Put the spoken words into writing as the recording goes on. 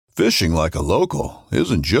Fishing like a local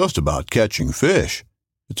isn't just about catching fish.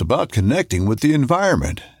 It's about connecting with the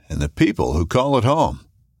environment and the people who call it home.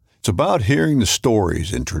 It's about hearing the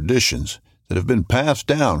stories and traditions that have been passed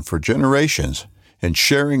down for generations and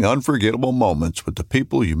sharing unforgettable moments with the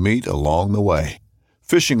people you meet along the way.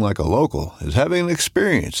 Fishing like a local is having an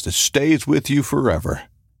experience that stays with you forever.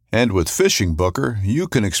 And with Fishing Booker, you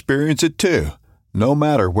can experience it too, no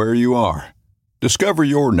matter where you are. Discover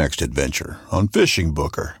your next adventure on Fishing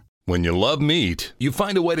Booker. When you love meat, you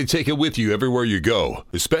find a way to take it with you everywhere you go,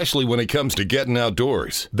 especially when it comes to getting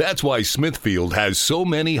outdoors. That's why Smithfield has so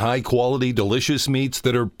many high-quality, delicious meats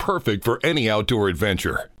that are perfect for any outdoor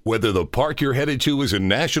adventure. Whether the park you're headed to is a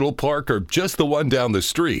national park or just the one down the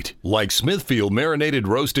street, like Smithfield marinated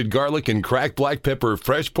roasted garlic and cracked black pepper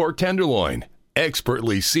fresh pork tenderloin,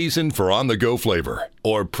 expertly seasoned for on-the-go flavor,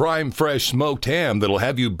 or prime fresh smoked ham that'll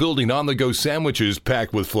have you building on-the-go sandwiches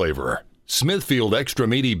packed with flavor. Smithfield extra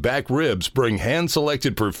meaty back ribs bring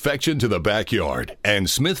hand-selected perfection to the backyard, and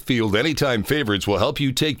Smithfield Anytime Favorites will help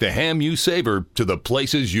you take the ham you savor to the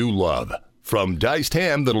places you love. From diced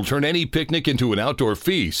ham that'll turn any picnic into an outdoor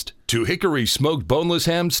feast, to hickory smoked boneless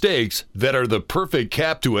ham steaks that are the perfect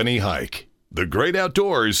cap to any hike. The great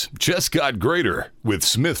outdoors just got greater with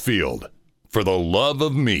Smithfield. For the love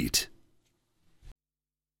of meat.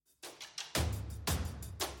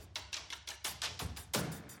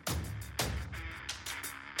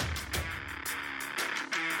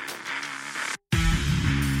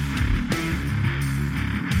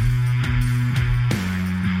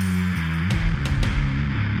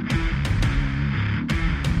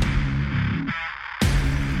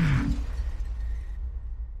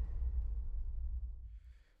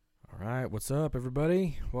 What's up,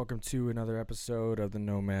 everybody? Welcome to another episode of the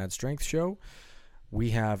Nomad Strength Show. We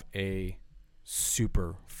have a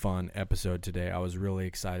super fun episode today. I was really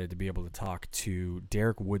excited to be able to talk to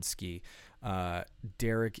Derek WOODSKE.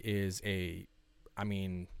 Derek is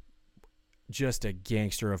just a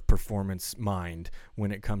gangster of performance mind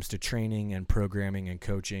when it comes to training and programming and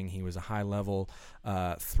coaching. He was a high-level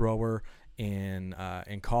thrower in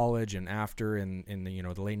college and after in the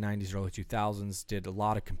late 90s, early 2000s, did a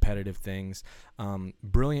lot of competitive things.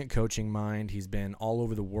 Brilliant coaching mind. He's been all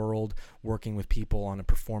over the world working with people on a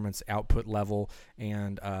performance output level.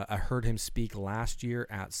 And I heard him speak last year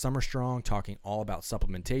at Summer Strong talking all about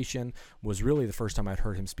supplementation. Was really the first time I'd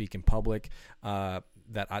heard him speak in public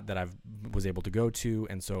that I was able to go to,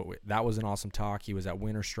 and so that was an awesome talk. He was at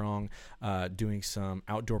Winter Strong doing some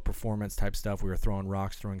outdoor performance type stuff. We were throwing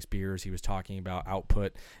rocks, throwing spears. He was talking about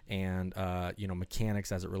output and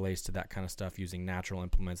mechanics as it relates to that kind of stuff using natural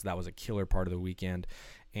implements. That was a killer part of the weekend,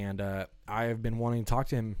 and I have been wanting to talk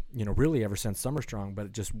to him, really ever since Summer Strong, but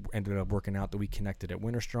it just ended up working out that we connected at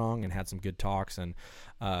Winter Strong and had some good talks, and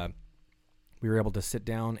we were able to sit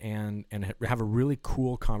down and have a really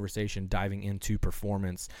cool conversation diving into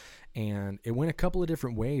performance. And it went a couple of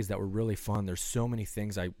different ways that were really fun. There's so many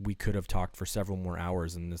things we could have talked for several more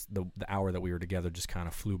hours, and the hour that we were together just kind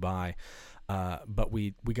of flew by. But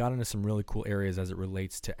we got into some really cool areas as it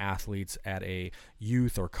relates to athletes at a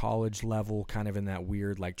youth or college level, kind of in that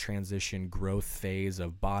weird like transition growth phase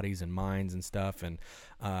of bodies and minds and stuff, and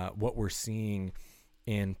what we're seeing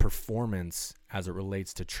in performance as it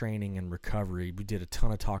relates to training and recovery. We did a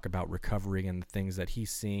ton of talk about recovery and the things that he's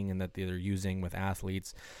seeing and that they're using with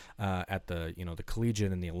athletes at the the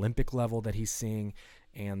collegiate and the Olympic level that he's seeing.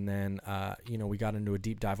 And then we got into a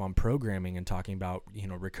deep dive on programming and talking about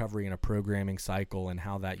recovery in a programming cycle and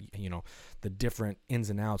how that the different ins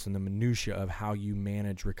and outs and the minutia of how you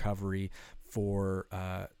manage recovery for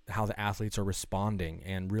how the athletes are responding,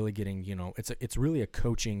 and really getting it's really a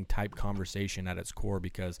coaching type conversation at its core,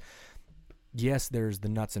 because yes, there's the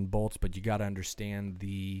nuts and bolts, but you got to understand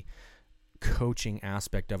the coaching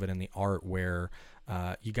aspect of it and the art where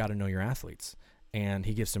you got to know your athletes. And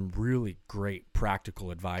he gives some really great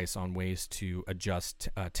practical advice on ways to adjust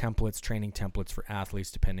templates, training templates for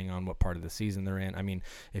athletes, depending on what part of the season they're in. I mean,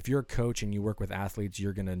 if you're a coach and you work with athletes,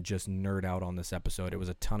 you're going to just nerd out on this episode. It was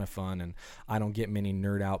a ton of fun, and I don't get many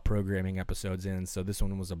nerd out programming episodes in, so this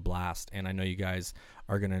one was a blast, and I know you guys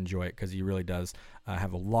are going to enjoy it because he really does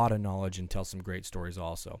have a lot of knowledge and tell some great stories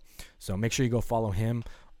also. So make sure you go follow him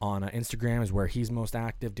on Instagram, is where he's most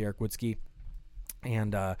active, Derek WOODSKE.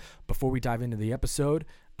 And before we dive into the episode,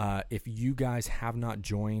 if you guys have not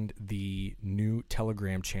joined the new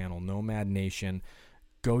Telegram channel, Nomad Nation,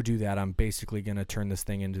 go do that. I'm basically going to turn this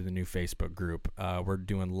thing into the new Facebook group. We're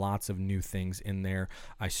doing lots of new things in there.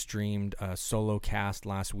 I streamed a solo cast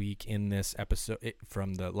last week in this episode.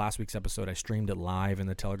 From the last week's episode, I streamed it live in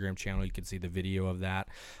the Telegram channel. You can see the video of that.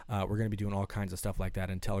 We're going to be doing all kinds of stuff like that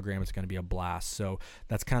in Telegram. It's going to be a blast. So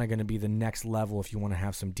that's kind of going to be the next level if you want to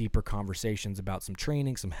have some deeper conversations about some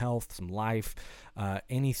training, some health, some life,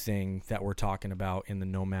 anything that we're talking about in the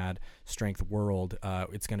Nomad Strength world.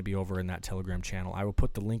 It's going to be over in that Telegram channel. I will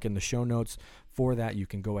put the link in the show notes for that. You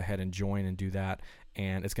can go ahead and join and do that,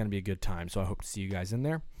 and it's going to be a good time. So I hope to see you guys in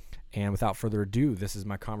there. And without further ado, this is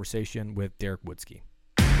my conversation with Derek WOODSKE.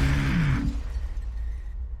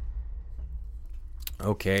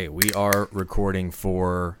 Okay, we are recording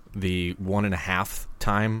for the 1.5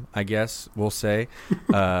 time, I guess we'll say.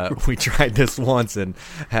 We tried this once and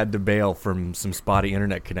had to bail from some spotty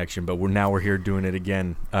internet connection, but we're here doing it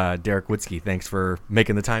again. Derek WOODSKE, thanks for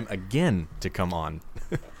making the time again to come on.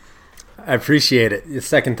 I appreciate it. The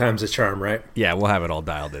second time's a charm, right? Yeah, we'll have it all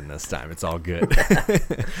dialed in this time. It's all good.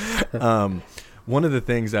 One of the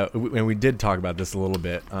things that, and we did talk about this a little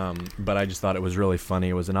bit, but I just thought it was really funny.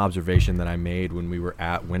 It was an observation that I made when we were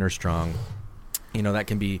at Winter Strong. You know, that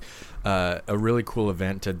can be a really cool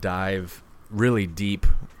event to dive really deep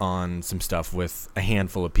on some stuff with a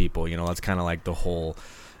handful of people. You know, that's kind of like the whole,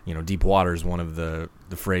 you know, deep water is one of the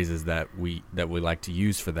phrases that we like to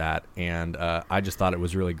use for that. And I just thought it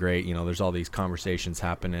was really great. You know, there's all these conversations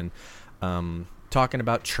happening, talking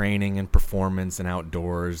about training and performance and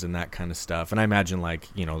outdoors and that kind of stuff. And I imagine, like,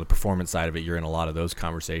 you know, the performance side of it, you're in a lot of those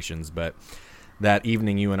conversations. But that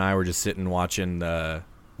evening, you and I were just sitting watching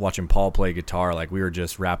Paul play guitar. Like, we were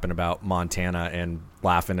just rapping about Montana and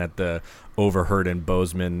laughing at the Overheard and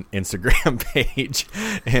Bozeman Instagram page.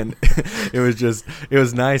 And it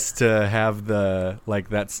was nice to have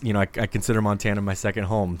that's, you know, I consider Montana my second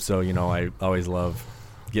home. So, you know, I always love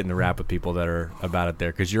getting to rap with people that are about it there,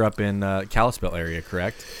 because you're up in Kalispell area,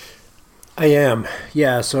 correct? I am,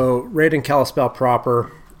 yeah. So right in Kalispell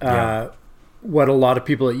proper, what a lot of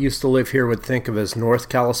people that used to live here would think of as North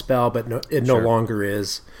Kalispell, but no longer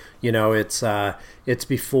is. You know, it's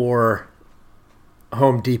before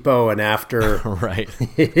Home Depot and after, right?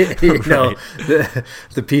 You know,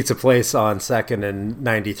 the pizza place on 2nd and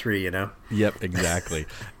 93. You know. Yep, exactly.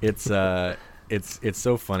 It's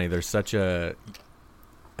so funny. There's such a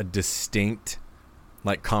distinct,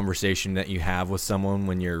 like, conversation that you have with someone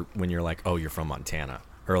when you're like, oh, you're from Montana,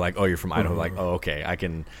 or like, oh, you're from Idaho. Like, oh, okay, I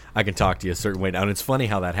can talk to you a certain way now. And it's funny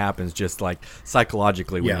how that happens, just like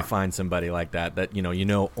psychologically, when you find somebody like that you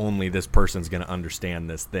know only this person's going to understand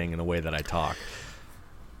this thing in the way that I talk.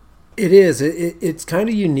 It is. It's kind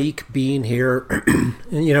of unique being here.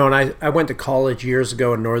 You know, and I went to college years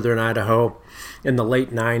ago in northern Idaho in the late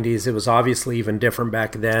 90s. It was obviously even different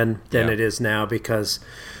back then than it is now, because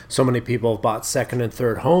so many people have bought second and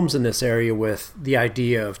third homes in this area with the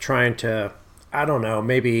idea of trying to, I don't know,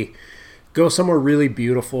 maybe go somewhere really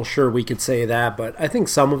beautiful. Sure, we could say that, but I think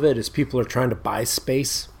some of it is people are trying to buy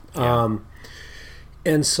space. Yeah.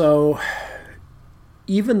 And so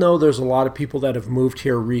even though there's a lot of people that have moved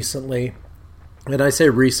here recently, and I say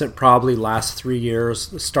recent, probably last 3 years,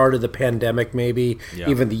 the start of the pandemic, maybe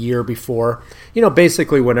even the year before, you know,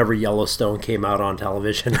 basically whenever Yellowstone came out on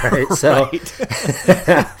television, right? So, you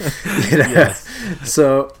know, yes.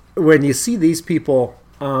 So when you see these people,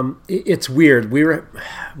 it's weird.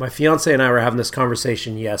 My fiance and I were having this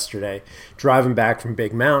conversation yesterday, driving back from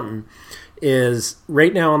Big Mountain. Is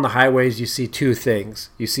right now on the highways, you see two things.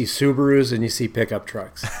 You see Subarus and you see pickup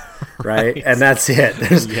trucks, right? And that's it.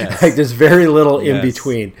 There's very little in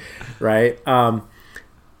between, right?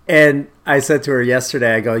 And I said to her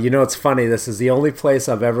yesterday, I go, you know, it's funny. This is the only place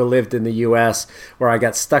I've ever lived in the U.S. where I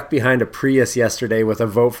got stuck behind a Prius yesterday with a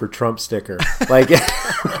vote for Trump sticker. Like,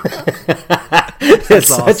 it's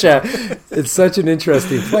such an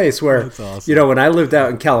interesting place where, you know, when I lived out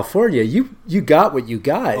in California, you got what you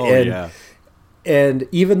got. And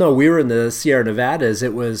even though we were in the Sierra Nevadas, there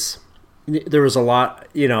was a lot,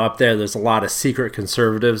 you know, up there's a lot of secret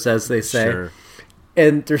conservatives, as they say. Sure.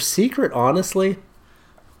 And they're secret, honestly,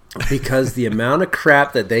 because the amount of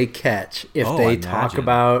crap that they catch if they talk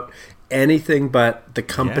about anything but the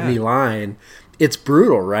company line, it's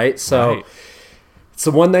brutal, right? So it's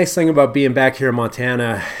the one nice thing about being back here in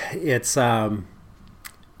Montana. It's,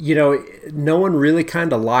 you know, no one really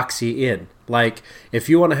kind of locks you in. Like, if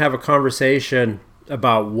you want to have a conversation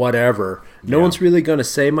about whatever, no one's really going to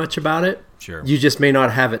say much about it. Sure. You just may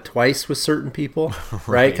not have it twice with certain people,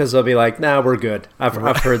 right? Because they'll be like, "Nah, we're good. I've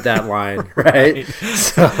heard that line," right?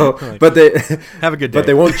 So, but they have a good day. But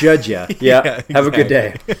they won't judge you. Yeah, exactly. Have a good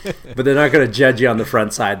day. But they're not going to judge you on the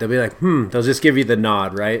front side. They'll be like, They'll just give you the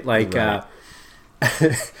nod, right? Like, Right.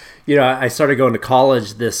 I started going to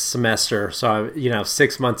college this semester, so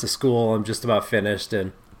 6 months of school. I'm just about finished,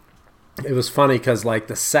 and it was funny because like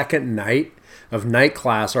the second night of night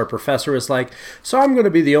class, our professor was like, "So I'm going to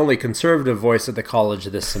be the only conservative voice at the college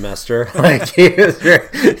this semester." Like, he was very,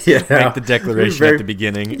 make the declaration at the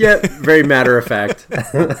beginning. Yeah, very matter of fact.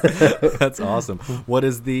 That's awesome. What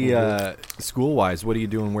is the school wise? What are you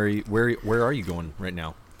doing? Where are you going right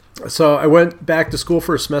now? So I went back to school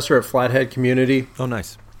for a semester at Flathead Community. Oh,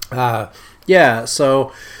 nice. Yeah.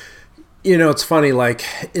 So, it's funny. Like,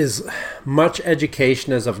 as much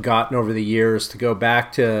education as I've gotten over the years, to go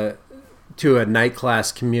back to a night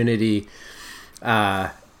class community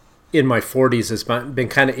in my 40s has been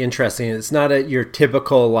kind of interesting. It's not your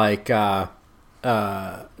typical like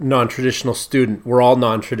non-traditional student. We're all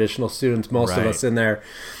non-traditional students, most of us in there,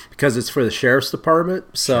 because it's for the sheriff's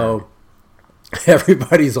department. So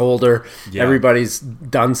everybody's older, everybody's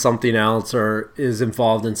done something else or is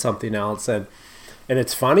involved in something else. And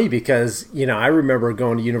it's funny because, I remember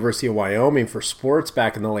going to University of Wyoming for sports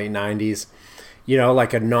back in the late 90s.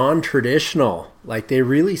 Like a non-traditional, like they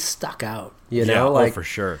really stuck out, like, for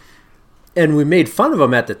sure. And we made fun of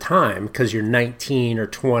them at the time because you're 19 or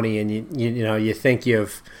 20 and you think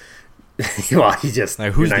you've, well, you just,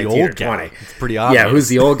 like, who's the old guy? It's pretty obvious. Yeah, who's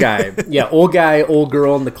the old guy? Yeah, old guy, old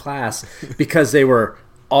girl in the class, because they were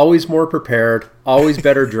always more prepared, always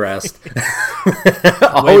better dressed,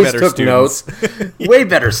 always took notes, way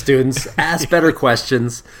better students, asked better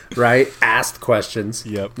questions, right? Asked questions,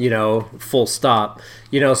 yep. Full stop.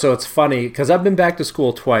 So it's funny because I've been back to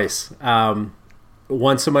school twice,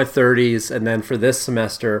 once in my 30s and then for this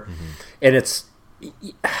semester. And it's,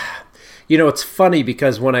 it's funny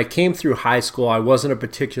because when I came through high school, I wasn't a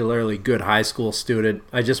particularly good high school student.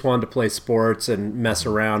 I just wanted to play sports and mess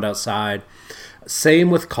around outside. Same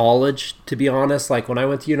with college, to be honest. Like when I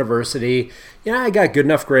went to university, I got good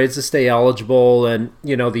enough grades to stay eligible. And,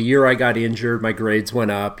 the year I got injured, my grades went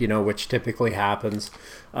up, which typically happens.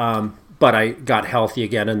 But I got healthy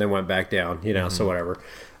again and then went back down, so whatever.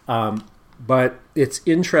 But it's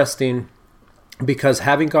interesting because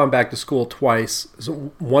having gone back to school twice,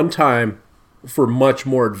 one time for much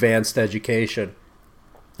more advanced education,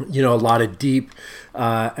 a lot of deep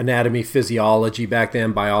anatomy, physiology back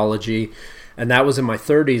then, biology, and that was in my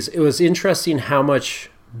 30s. It was interesting how much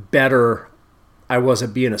better I was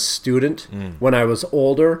at being a student when I was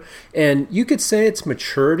older. And you could say it's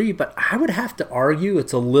maturity, but I would have to argue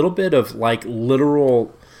it's a little bit of like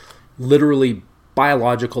literally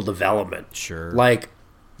biological development. Sure. Like,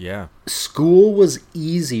 yeah, school was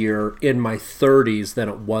easier in my 30s than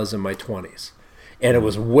it was in my 20s. And it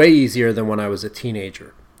was way easier than when I was a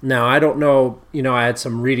teenager. Now, I don't know, I had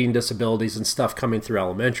some reading disabilities and stuff coming through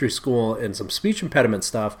elementary school and some speech impediment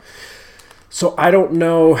stuff. So I don't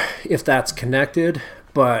know if that's connected,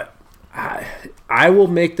 but I will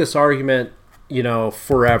make this argument,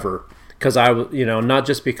 forever. Because not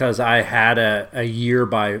just because I had a year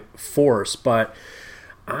by force, but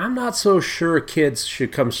I'm not so sure kids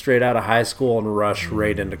should come straight out of high school and rush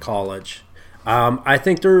right into college. I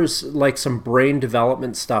think there's like some brain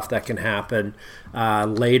development stuff that can happen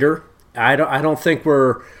later. I don't think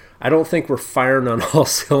we're firing on all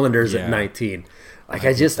cylinders at 19. Like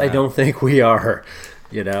I don't think we are.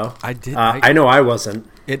 I know I wasn't.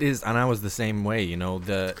 It is, and I was the same way.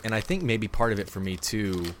 And I think maybe part of it for me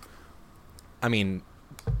too. I mean,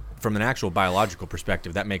 from an actual biological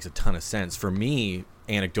perspective, that makes a ton of sense. For me,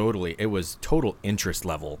 anecdotally, it was total interest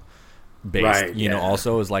level based. Right,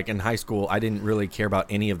 Also, is like in high school, I didn't really care about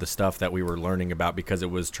any of the stuff that we were learning about because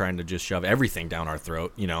it was trying to just shove everything down our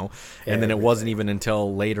throat, And then it wasn't even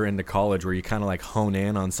until later into college where you kind of like hone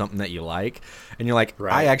in on something that you like, and you're like,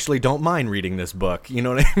 I actually don't mind reading this book. You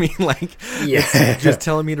know what I mean? Like, it's just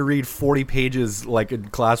telling me to read 40 pages like in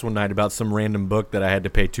class one night about some random book that I had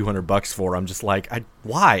to pay $200 for. I'm just like,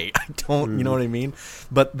 why? I don't, you know what I mean?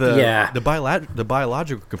 But the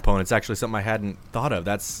biological component's actually something I hadn't thought of.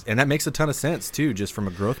 And that makes a ton of sense too, just from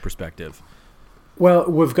a growth perspective.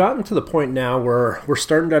 Well, we've gotten to the point now where we're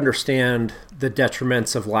starting to understand the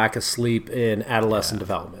detriments of lack of sleep in adolescent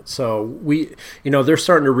development. So they're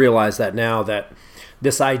starting to realize that now, that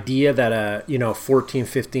this idea that a 14,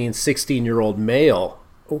 15, 16-year-old male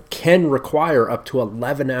can require up to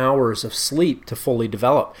 11 hours of sleep to fully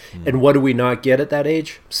develop. And what do we not get at that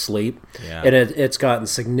age? Sleep. Yeah. And it's gotten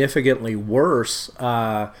significantly worse,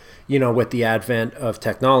 with the advent of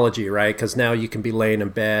technology, right? Because now you can be laying in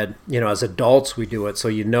bed, as adults we do it. So,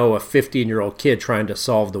 a 15-year-old kid trying to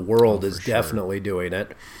solve the world is definitely doing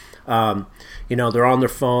it. They're on their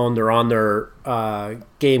phone, they're on their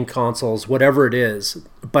game consoles, whatever it is,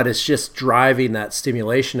 but it's just driving that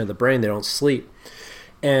stimulation in the brain. They don't sleep.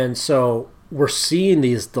 And so we're seeing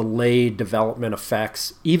these delayed development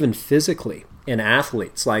effects, even physically, in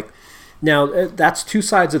athletes. Now, that's two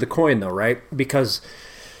sides of the coin, though, right? Because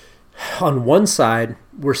on one side,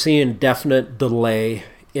 we're seeing definite delay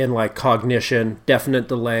in cognition, definite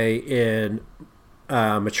delay in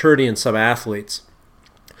maturity in some athletes.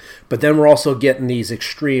 But then we're also getting these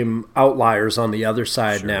extreme outliers on the other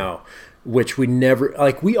side now, which we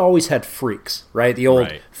never, we always had freaks, right? The old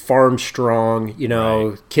farm strong,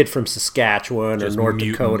 kid from Saskatchewan just or North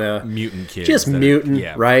Dakota. Mutant kids. Just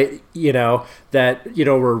mutant, right? That,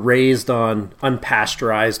 were raised on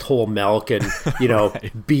unpasteurized whole milk and,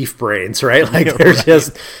 beef brains, right? They're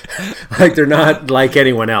just, they're not like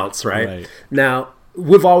anyone else, right? Now,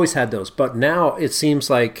 we've always had those. But now it seems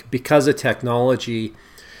like because of technology,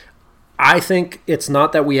 I think it's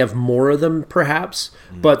not that we have more of them, perhaps,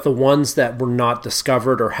 but the ones that were not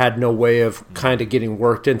discovered or had no way of kind of getting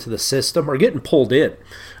worked into the system are getting pulled in.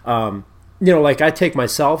 I take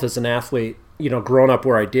myself as an athlete, growing up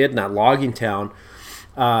where I did in that logging town.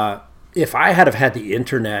 If I had have had the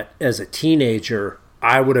internet as a teenager,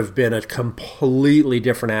 I would have been a completely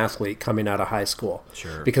different athlete coming out of high school.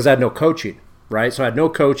 Sure. Because I had no coaching, right? So I had no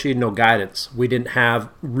coaching, no guidance. We didn't have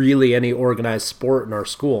really any organized sport in our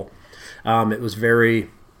school. It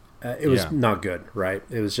was not good, right?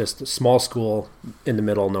 It was just a small school in the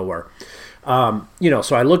middle of nowhere.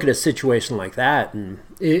 So I look at a situation like that, and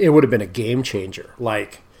it would have been a game changer.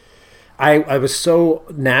 I was so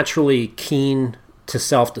naturally keen to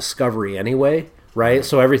self-discovery anyway, right?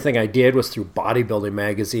 So everything I did was through bodybuilding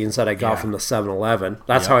magazines that I got from the 7-Eleven.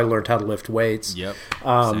 That's how I learned how to lift weights. Yep,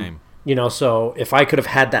 same. So if I could have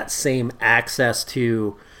had that same access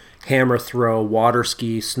to hammer throw, water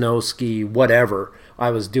ski, snow ski, whatever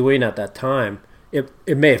I was doing at that time, it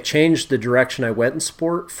may have changed the direction I went in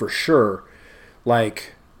sport for sure.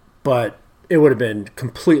 But it would have been a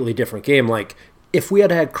completely different game. If we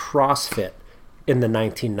had had CrossFit in the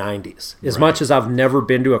 1990s, as much as I've never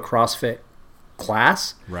been to a CrossFit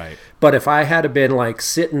class, right? But if I had been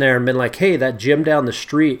sitting there and been hey, that gym down the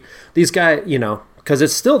street, these guys, because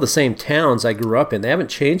it's still the same towns I grew up in. They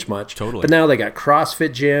haven't changed much. Totally. But now they got CrossFit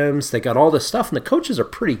gyms. They got all this stuff. And the coaches are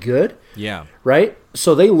pretty good. Yeah. Right?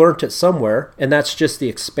 So they learned it somewhere. And that's just the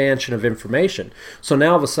expansion of information. So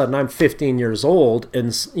now all of a sudden I'm 15 years old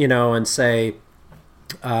and say,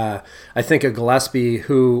 I think of Gillespie,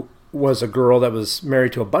 who was a girl that was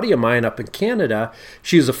married to a buddy of mine up in Canada.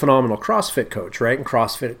 She was a phenomenal CrossFit coach, right? And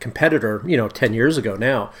CrossFit competitor, 10 years ago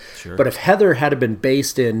now. Sure. But if Heather had been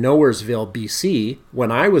based in Nowheresville, BC, when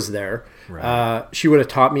I was there, she would have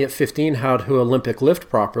taught me at 15 how to Olympic lift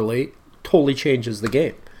properly. Totally changes the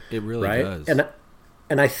game. It really does.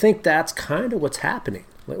 And I think that's kind of what's happening.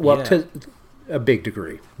 To a big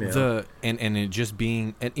degree. And it just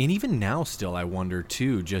being, and even now still, I wonder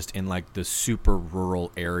too, just in the super rural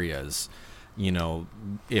areas,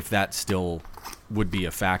 if that still would be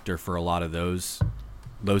a factor for a lot of those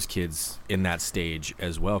kids in that stage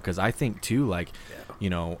as well. Because I think too,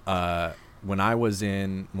 when I was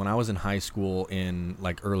in high school in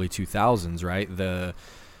early 2000s, right, the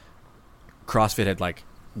CrossFit had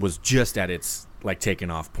was just at its taking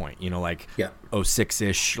off point,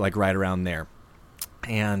 06-ish, right around there.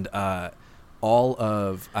 And I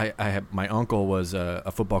had my uncle was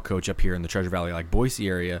a football coach up here in the Treasure Valley, Boise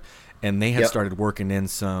area, and they had started working in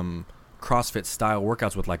some CrossFit style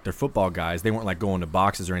workouts with their football guys. They weren't going to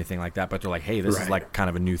boxes or anything like that, but they're hey, this is kind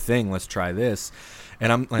of a new thing. Let's try this.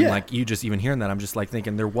 And I'm you just even hearing that, I'm just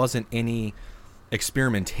thinking there wasn't any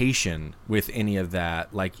experimentation with any of that.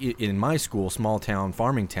 In my school, small town,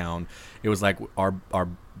 farming town, it was our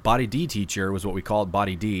Body D teacher was what we called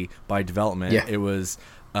Body D, body development. Yeah. It was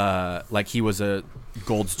he was a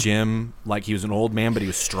Gold's Gym, he was an old man, but he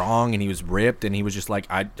was strong and he was ripped, and he was just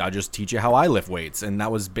I just teach you how I lift weights, and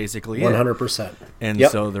that was basically 100%. And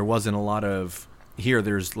so there wasn't a lot of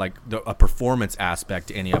there's a performance aspect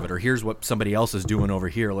to any of it, or here's what somebody else is doing over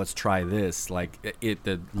here, let's try this. At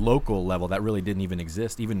the local level, that really didn't even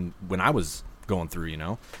exist, even when I was going through,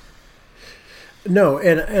 No,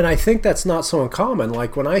 and I think that's not so uncommon.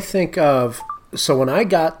 When I think of, when I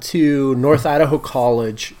got to North Idaho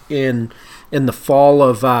College in the fall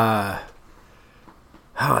of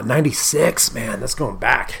 96, man, that's going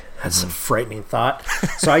back. That's a frightening thought.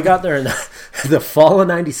 So I got there in the fall of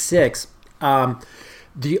 96.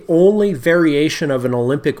 The only variation of an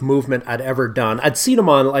Olympic movement I'd ever done, I'd seen them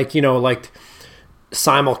on like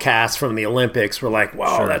simulcasts from the Olympics. Were like,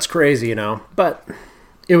 wow, that's crazy, but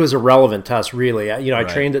it was irrelevant to us, really. I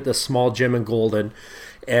trained at this small gym in Golden,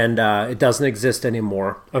 and it doesn't exist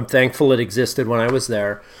anymore. I'm thankful it existed when I was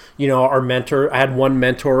there. Our mentor, I had one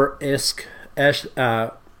mentor-esque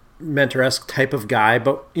type of guy,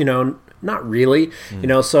 but not really.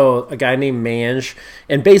 So a guy named Mange,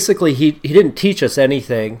 and basically he didn't teach us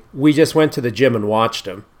anything. We just went to the gym and watched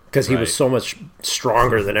him because he was so much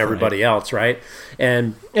stronger than everybody else, right?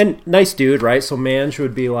 And nice dude, right? So Mange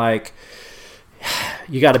would be like,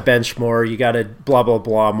 you got to bench more, you got to blah blah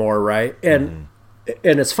blah more, right? And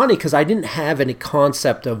it's funny because I didn't have any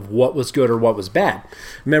concept of what was good or what was bad.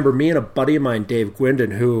 Remember, me and a buddy of mine, Dave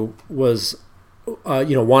Gwindon, who was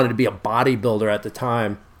wanted to be a bodybuilder at the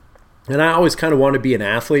time. And I always kind of wanted to be an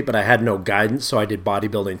athlete, but I had no guidance, so I did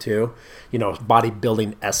bodybuilding too.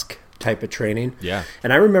 Bodybuilding-esque type of training. Yeah.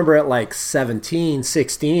 And I remember at like 17,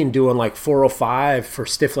 16 doing like 405 for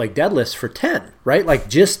stiff leg deadlifts for 10, right? Like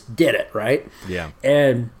just did it, right? Yeah.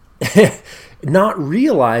 And not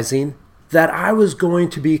realizing that I was going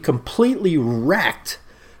to be completely wrecked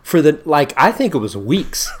for I think it was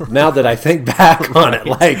weeks now that I think back on it.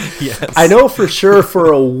 Yes. I know for sure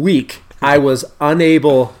for a week I was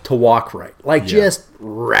unable to walk right. Just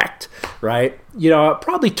wrecked, right?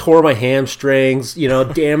 Probably tore my hamstrings,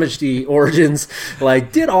 damaged the organs,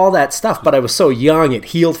 did all that stuff, but I was so young, it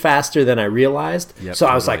healed faster than I realized. Yep, so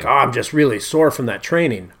I was like, I'm just really sore from that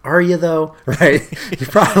training. Are you though? Right? You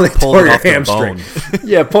probably tore your hamstring.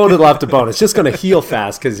 Yeah, pulled it off the bone. It's just going to heal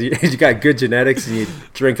fast because you got good genetics and you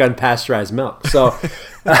drink unpasteurized milk. So,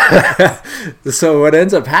 so what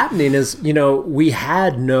ends up happening is, we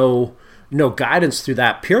had no guidance through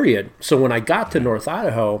that period. So when I got to North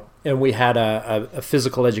Idaho, and we had a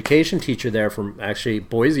physical education teacher there from actually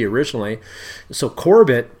Boise originally. So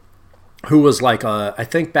Corbett, who was I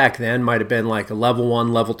think back then might have been like a level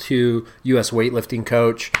 1, level 2 U.S. weightlifting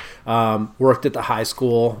coach, worked at the high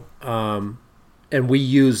school, and we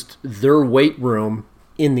used their weight room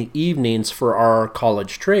in the evenings for our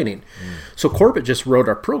college training. So Corbett just wrote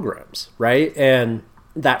our programs, right? And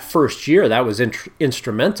that first year, that was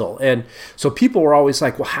instrumental. And so people were always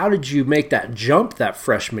like, well, how did you make that jump that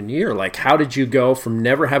freshman year? How did you go from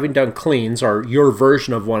never having done cleans, or your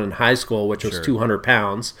version of one in high school, which was 200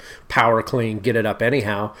 pounds, power clean, get it up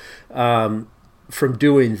anyhow, from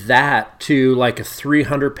doing that to a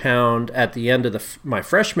 300 pound at the end of my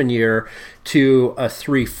freshman year to a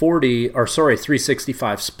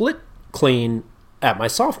 365 split clean at my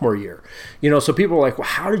sophomore year. So people were like, well,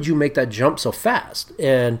 how did you make that jump so fast?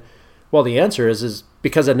 And well, the answer is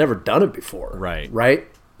because I'd never done it before. Right.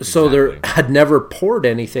 So there had never poured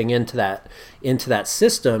anything into that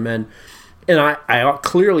system. And I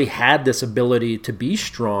clearly had this ability to be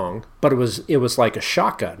strong, but it was like a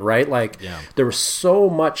shotgun, right? There was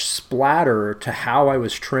so much splatter to how I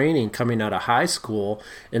was training coming out of high school,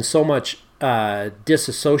 and so much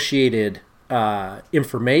disassociated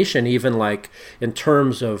information, even in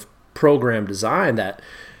terms of program design, that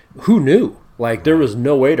who knew? There was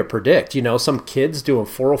no way to predict. Some kid's doing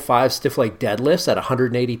 405 stiff leg deadlifts at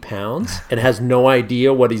 180 pounds and has no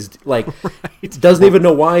idea what he's doesn't even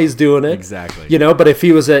know why he's doing it. Exactly. But if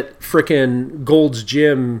he was at frickin' Gold's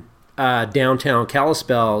Gym downtown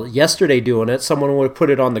Kalispell yesterday doing it, someone would have put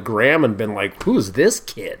it on the gram and been like, who's this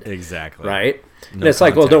kid? Exactly. Right? And it's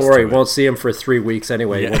well, don't worry, won't see him for 3 weeks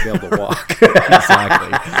anyway. You won't be able to walk.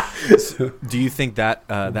 Exactly. So, do you think that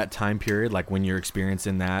that time period, when you're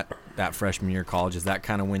experiencing that freshman year of college, is that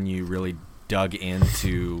kind of when you really dug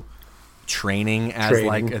into training as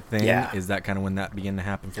a thing? Yeah. Is that kind of when that began to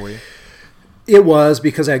happen for you? It was,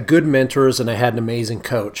 because I had good mentors and I had an amazing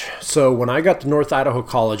coach. So when I got to North Idaho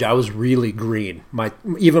College, I was really green.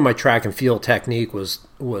 Even my track and field technique was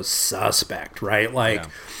suspect, right?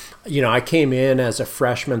 I came in as a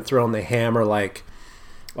freshman throwing the hammer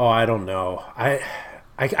I don't know.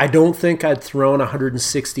 I don't think I'd thrown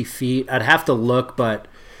 160 feet. I'd have to look, but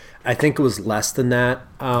I think it was less than that.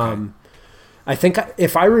 I think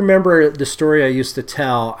if I remember the story I used to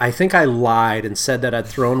tell, I think I lied and said that I'd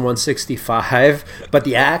thrown 165. But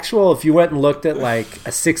the actual, if you went and looked at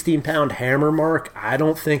a 16-pound hammer mark, I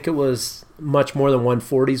don't think it was much more than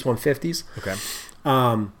 140s, 150s. Okay.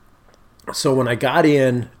 So when I got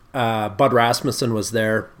in, Bud Rasmussen was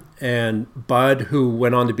there, And Bud, who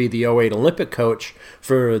went on to be the '08 Olympic coach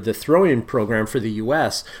for the throwing program for the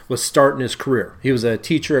U.S., was starting his career. He was a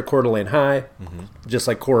teacher at Coeur d'Alene High, just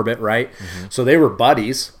like Corbett, right? So they were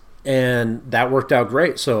buddies, and that worked out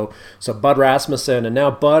great. So Bud Rasmussen, and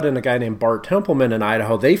now Bud and a guy named Bart Templeman in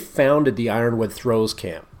Idaho, they founded the Ironwood Throws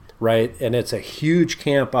Camp. Right, and it's a huge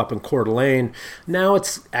camp up in Coeur d'Alene. Now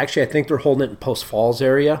it's actually, I think they're holding it in Post Falls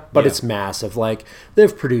area, but it's massive. Like,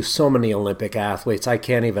 they've produced so many Olympic athletes. I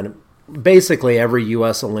can't even. Basically, every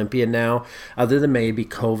U.S. Olympian now, other than maybe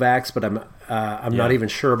Kovacs, but I'm not even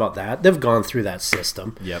sure about that. They've gone through that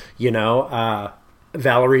system. Yep. You know,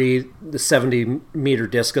 Valerie, the 70-meter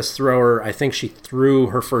discus thrower, I think she threw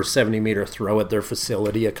her first 70-meter throw at their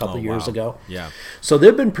facility a couple years ago. Yeah. So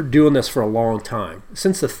they've been doing this for a long time.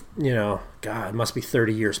 Since it must be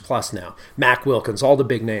 30 years plus now. Mac Wilkins, all the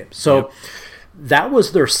big names. So that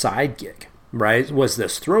was their side gig, right, was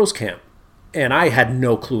this throws camp. And I had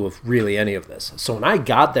no clue of really any of this. So when I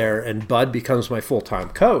got there and Bud becomes my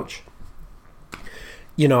full-time coach,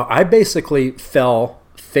 I basically fell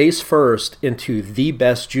face first into the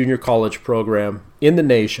best junior college program in the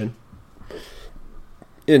nation.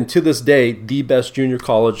 And to this day, the best junior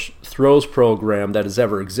college throws program that has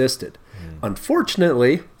ever existed.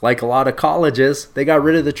 Unfortunately, like a lot of colleges, they got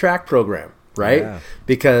rid of the track program, right? Yeah.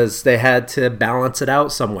 Because they had to balance it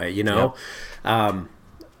out some way, Yep. All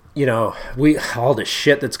the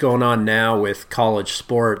shit that's going on now with college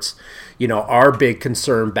sports, our big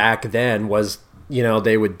concern back then was,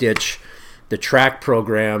 they would ditch the track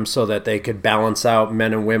program so that they could balance out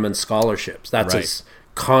men and women's scholarships. That's as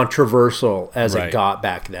controversial as it got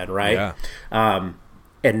back then, right? Yeah.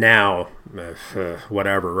 And now,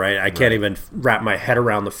 whatever, right? I can't even wrap my head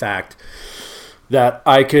around the fact that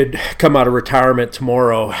I could come out of retirement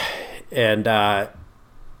tomorrow and, come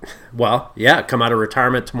out of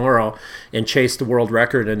retirement tomorrow and chase the world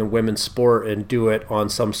record in the women's sport and do it on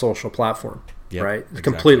some social platform, right? Exactly.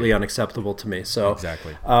 Completely unacceptable to me. So,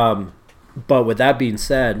 exactly. But with that being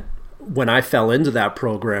said, when I fell into that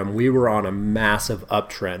program, we were on a massive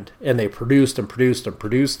uptrend, and they produced and produced and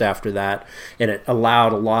produced after that, and it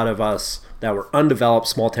allowed a lot of us that were undeveloped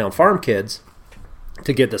small-town farm kids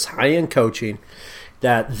to get this high-end coaching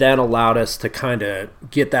that then allowed us to kind of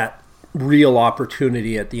get that real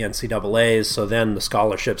opportunity at the NCAAs. So then the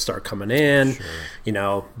scholarships start coming in.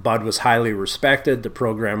 Sure. Bud was highly respected. The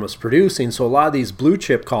program was producing. So a lot of these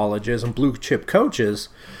blue-chip colleges and blue-chip coaches,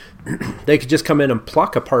 they could just come in and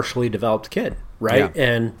pluck a partially developed kid, right?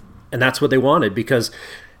 Yeah. And that's what they wanted, because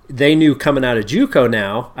they knew coming out of JUCO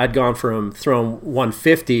now, I'd gone from throwing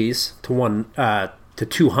 150s to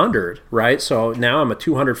 200, right? So now I'm a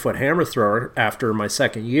 200-foot hammer thrower after my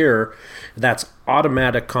second year. That's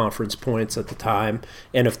automatic conference points at the time.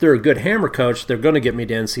 And if they're a good hammer coach, they're going to get me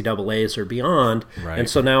to NCAAs or beyond. Right. And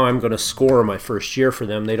so now I'm going to score my first year for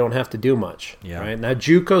them. They don't have to do much, right? And that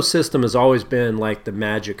JUCO system has always been like the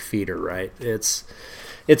magic feeder, right? It's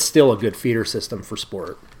still a good feeder system for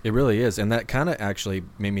sport. It really is. And that kind of actually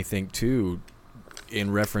made me think, too, in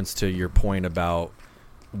reference to your point about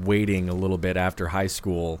waiting a little bit after high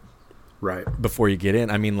school, right, before you get in.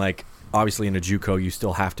 I mean, like, obviously in a JUCO you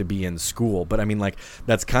still have to be in school, but I mean, like,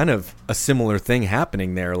 that's kind of a similar thing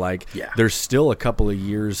happening there. Like, there's still a couple of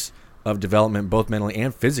years of development, both mentally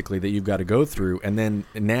and physically, that you've got to go through. And then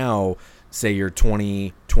now, say you're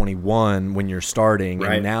 20, 21 when you're starting,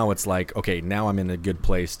 right, and now it's like, okay, now I'm in a good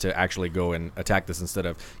place to actually go and attack this, instead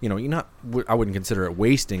of, I wouldn't consider it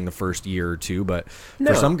wasting the first year or two, but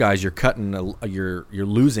for some guys you're you're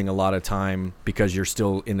losing a lot of time because you're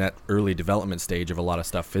still in that early development stage of a lot of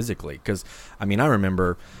stuff physically. Because I mean, I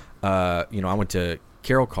remember, I went to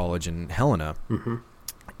Carroll College in Helena,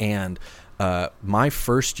 and my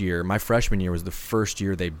freshman year was the first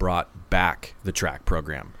year they brought back the track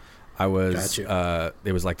program. It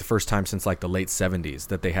was like the first time since like the late 70s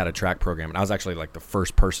that they had a track program. And I was actually like the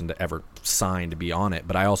first person to ever sign to be on it.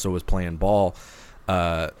 But I also was playing ball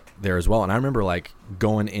there as well. And I remember like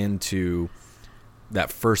going into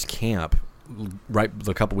that first camp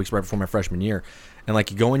a couple weeks right before my freshman year. And like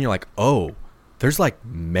you go in, you're like, oh, there's like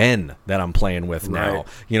men that I'm playing with now.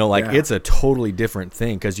 It's a totally different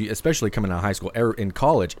thing, because you, especially coming out of high school, in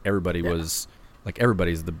college, everybody was like,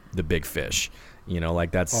 everybody's the big fish.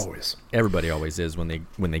 That's always, everybody always is when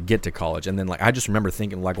they get to college. And then like I just remember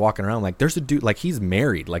thinking, like, walking around, like, there's a dude, like, he's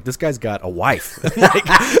married, like this guy's got a wife.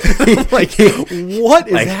 like what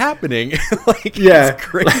is happening? It's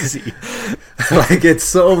crazy. Like, it's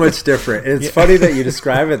so much different. And it's funny that you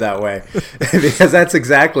describe it that way, because that's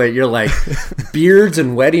exactly it. You're like, beards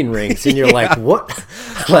and wedding rings, and you're like, what?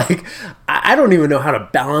 Like, I don't even know how to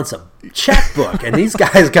balance a checkbook, and these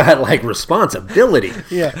guys got like responsibility.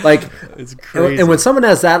 Yeah, like it's crazy. And when someone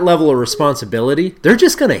has that level of responsibility, they're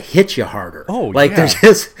just gonna hit you harder. Oh, like yeah.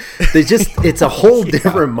 they just it's a whole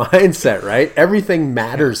different mindset, right? Everything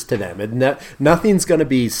matters to them, and nothing's gonna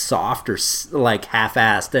be soft or like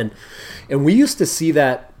half-assed. And we used to see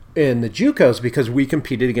that in the JUCOs because we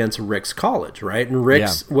competed against Rick's College, right? And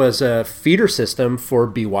Rick's was a feeder system for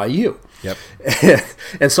BYU. Yep.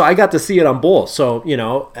 And so I got to see it on both. So, you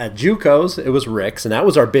know, at JUCOs, it was Rick's, and that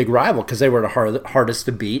was our big rival because they were the hardest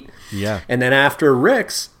to beat. Yeah. And then after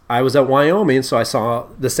Rick's, I was at Wyoming, so I saw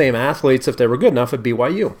the same athletes if they were good enough at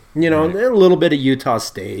BYU. You know, right. A little bit of Utah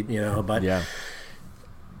State, you know, but yeah.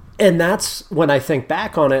 And that's when I think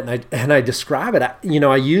back on it and I describe it.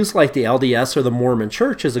 I use like the LDS or the Mormon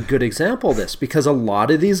Church as a good example of this because a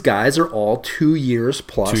lot of these guys are all 2 years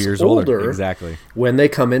plus 2 years older exactly when they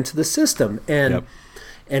come into the system. And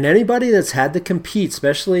anybody that's had to compete,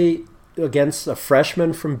 especially against a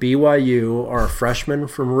freshman from BYU or a freshman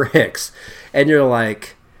from Rick's, and you're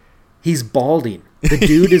like, he's balding. The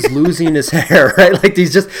dude is losing his hair, right? Like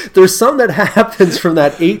there's some that happens from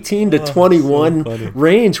that 18 to 21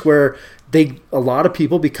 range where a lot of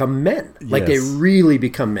people become men. Like they really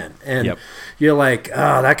become men. And you're like,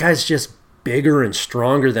 oh, that guy's just bigger and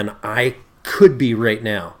stronger than I could be right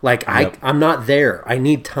now. Like I'm not there. I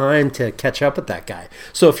need time to catch up with that guy.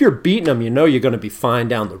 So if you're beating him, you know you're going to be fine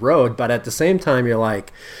down the road. But at the same time, you're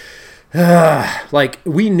like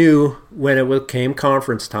we knew when it came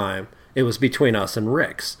conference time, it was between us and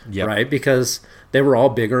Rick's, right? Because they were all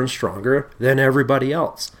bigger and stronger than everybody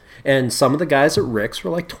else. And some of the guys at Rick's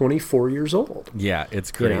were like 24 years old. Yeah,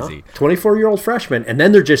 it's crazy. You know? 24-year-old freshmen. And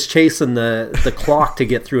then they're just chasing the clock to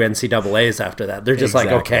get through NCAAs after that. They're just like,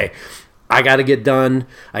 okay, I got to get done.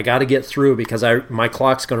 I got to get through because my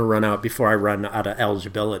clock's going to run out before I run out of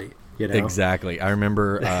eligibility. You know? Exactly. I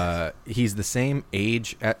remember he's the same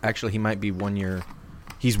age. Actually, he might be 1 year.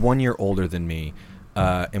 He's 1 year older than me.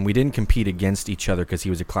 And we didn't compete against each other because he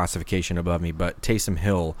was a classification above me. But Taysom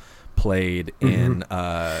Hill played in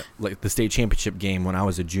like the state championship game when I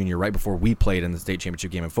was a junior, right before we played in the state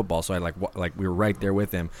championship game in football. So I like we were right there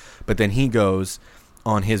with him. But then he goes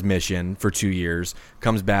on his mission for 2 years,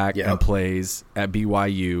 comes back and plays at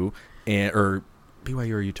BYU or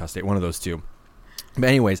BYU or Utah State, one of those two. But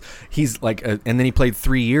anyways, he's like, and then he played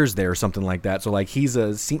 3 years there or something like that. So like he's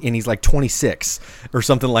like 26 or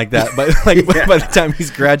something like that. But like by the time he's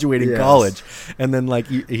graduating college, and then like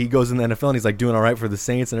he goes in the NFL and he's like doing all right for the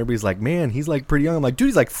Saints, and everybody's like, man, he's like pretty young. I'm like, dude,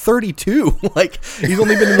 he's like 32. Like he's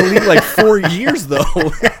only been in the league like 4 years though.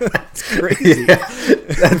 That's crazy. Yeah,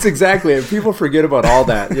 that's exactly it. People forget about all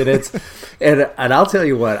that. And I'll tell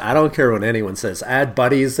you what, I don't care what anyone says. I had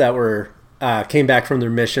buddies that came back from their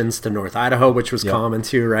missions to North Idaho, which was common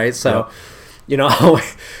too, right? So, you know,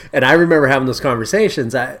 and I remember having those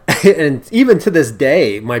conversations. And even to this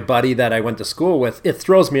day, my buddy that I went to school with, it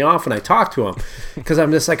throws me off when I talk to him because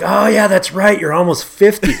I'm just like, oh yeah, that's right, you're almost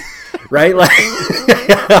 50, right?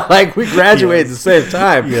 Like we graduated at the same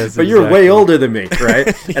time, but you're way older than me,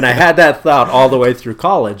 right? And I had that thought all the way through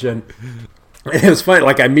college, and it was funny.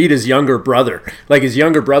 Like I meet his younger brother. Like his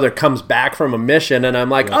younger brother comes back from a mission, and I'm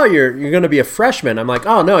like, "Oh, you're going to be a freshman." I'm like,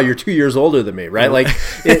 "Oh no, you're 2 years older than me, right?" Like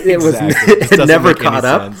it never caught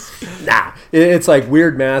up. Nah, it's like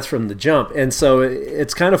weird math from the jump, and so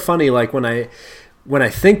it's kind of funny. Like when I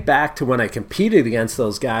think back to when I competed against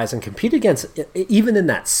those guys and competed against even in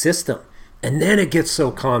that system, and then it gets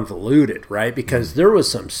so convoluted, right? Because there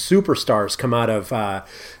was some superstars come out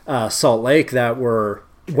of Salt Lake that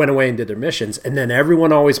went away and did their missions, and then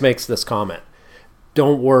everyone always makes this comment: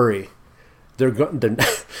 "Don't worry,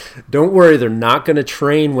 don't worry, they're not going to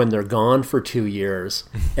train when they're gone for 2 years,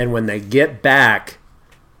 and when they get back,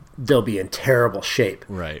 they'll be in terrible shape."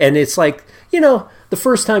 Right. And it's like, you know, the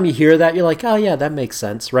first time you hear that, you're like, "Oh yeah, that makes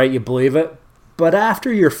sense," right? You believe it. But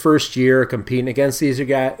after your first year competing against these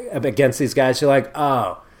guys, you're like,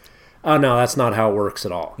 "Oh no, that's not how it works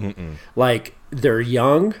at all." Like they're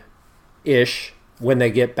young-ish when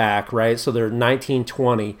they get back, right? So they're 19,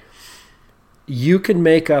 20. You can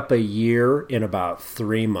make up a year in about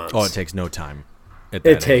 3 months. Oh, it takes no time.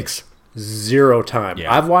 It takes zero time.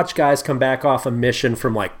 Yeah. I've watched guys come back off a mission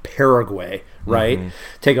from like Paraguay, right?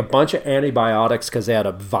 Take a bunch of antibiotics because they had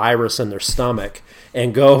a virus in their stomach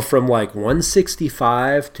and go from like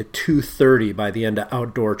 165 to 230 by the end of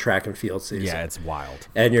outdoor track and field season. Yeah, it's wild.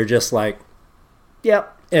 And you're just like,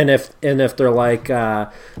 yep. And if they're like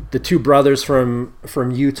the two brothers from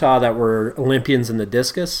Utah that were Olympians in the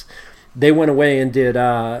discus, they went away and did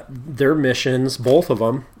their missions, both of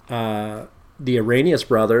them, the Arrhenius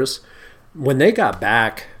brothers, when they got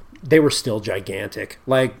back, they were still gigantic.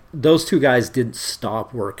 Like, those two guys didn't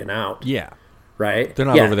stop working out. Yeah. Right? They're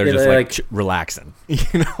not over there just like relaxing,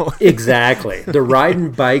 you know? Exactly. They're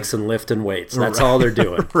riding bikes and lifting weights. That's all they're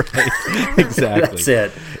doing. Right. Exactly. That's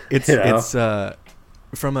it. It's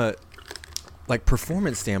from a like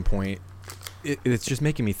performance standpoint, it's just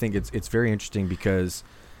making me think it's very interesting, because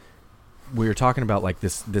we were talking about like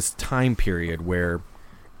this time period where,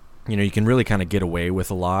 you know, you can really kind of get away with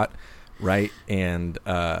a lot, right? And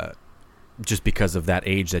just because of that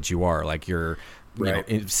age that you are, like you're, you know,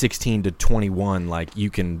 16 to 21, like you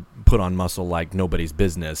can put on muscle like nobody's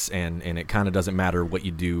business, and it kind of doesn't matter what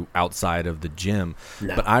you do outside of the gym.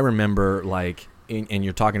 No. But I remember, like, and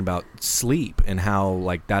you're talking about sleep and how,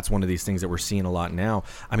 like, that's one of these things that we're seeing a lot now.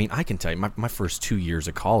 I mean, I can tell you, my first 2 years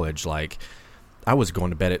of college, like, I was going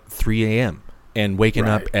to bed at 3 a.m. and waking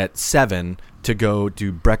up at 7 to go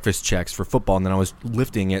do breakfast checks for football, and then I was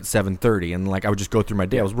lifting at 7:30, and like I would just go through my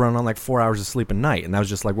day. I was running on like 4 hours of sleep a night, and that was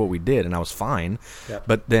just like what we did, and I was fine. Yep.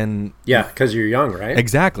 But then because you're young, right?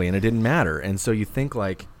 Exactly, and it didn't matter. And so you think,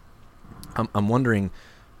 like, I'm wondering,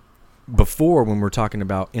 before, when we're talking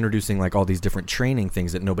about introducing like all these different training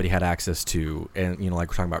things that nobody had access to, and, you know, like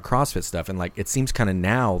we're talking about CrossFit stuff, and like it seems kind of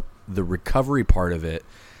now the recovery part of it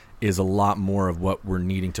is a lot more of what we're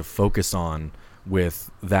needing to focus on with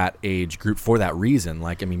that age group for that reason.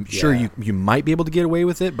 Like, I mean, sure, you might be able to get away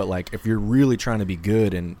with it, but like if you're really trying to be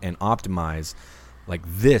good and optimize, like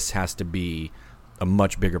this has to be a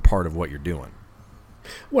much bigger part of what you're doing.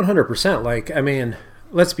 100%. Like, I mean,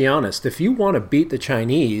 let's be honest, if you want to beat the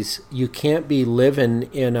Chinese, you can't be living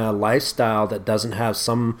in a lifestyle that doesn't have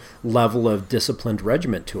some level of disciplined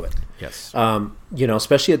regiment to it. Yes. You know,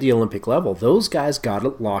 especially at the Olympic level, those guys got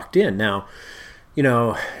it locked in. Now, you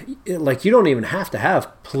know, like, you don't even have to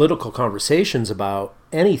have political conversations about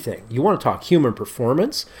anything. You want to talk human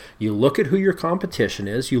performance, you look at who your competition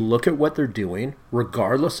is, you look at what they're doing,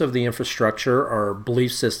 regardless of the infrastructure or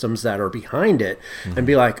belief systems that are behind it, and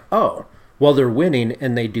be like, oh, well, they're winning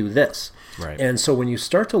and they do this. Right. And so when you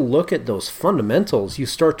start to look at those fundamentals, you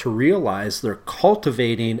start to realize they're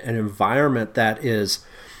cultivating an environment that is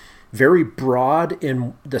very broad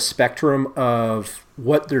in the spectrum of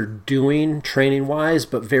what they're doing training-wise,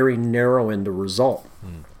 but very narrow in the result.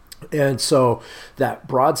 And so that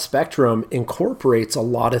broad spectrum incorporates a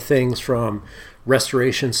lot of things from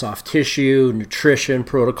restoration, soft tissue, nutrition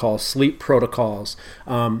protocols, sleep protocols.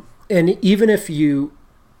 And even if you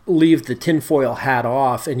leave the tinfoil hat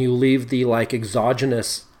off and you leave the like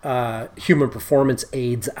exogenous human performance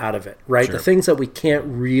aids out of it, right? Sure. The things that we can't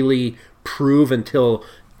really prove until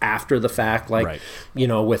after the fact, like, you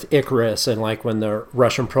know, with Icarus, and like when the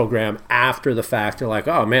Russian program after the fact, they're like,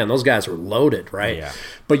 oh man, those guys are loaded, right? Yeah.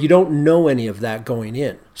 But you don't know any of that going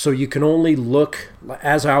in. So you can only look,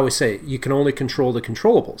 as I always say, you can only control the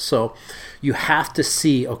controllables. So you have to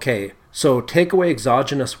see, okay, so take away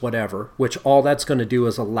exogenous whatever, which all that's going to do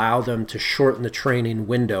is allow them to shorten the training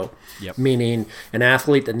window. Yep. Meaning an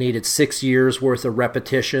athlete that needed 6 years worth of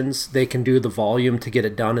repetitions, they can do the volume to get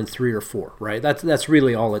it done in 3 or 4, right? That's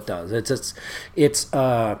really all it does. It's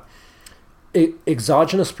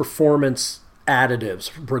exogenous performance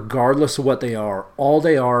additives, regardless of what they are. All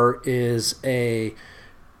they are is a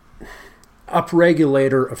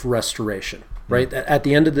upregulator of restoration. Right? At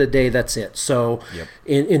the end of the day, that's it. So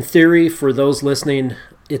in theory, for those listening,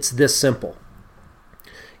 it's this simple.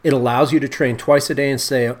 It allows you to train twice a day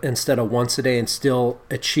instead of once a day and still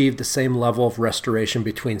achieve the same level of restoration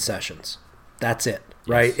between sessions. That's it,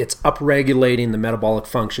 right? Yes. It's upregulating the metabolic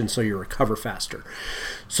function so you recover faster.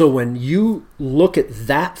 So when you look at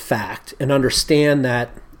that fact and understand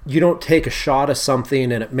that you don't take a shot of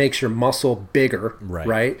something and it makes your muscle bigger,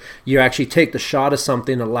 right? You actually take the shot of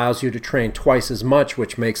something that allows you to train twice as much,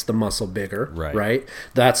 which makes the muscle bigger, right?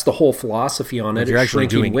 That's the whole philosophy on it. They're actually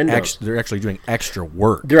doing they're actually doing extra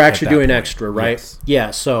work. They're actually doing extra, right? Yes. Yeah,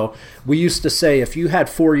 so we used to say if you had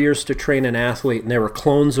 4 years to train an athlete and they were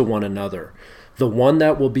clones of one another, the one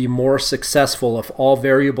that will be more successful if all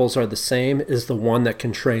variables are the same is the one that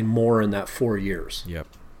can train more in that 4 years. Yep.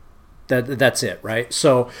 That's it, right?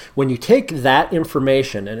 So when you take that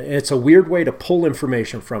information, and it's a weird way to pull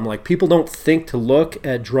information from, like, people don't think to look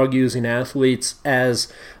at drug-using athletes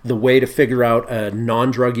as the way to figure out a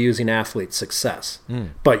non-drug using athlete's success.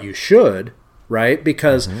 But you should, right?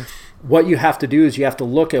 Because what you have to do is you have to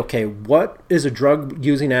look at, okay, what is a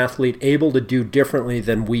drug-using athlete able to do differently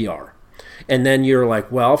than we are? And then you're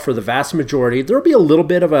like, well, for the vast majority, there'll be a little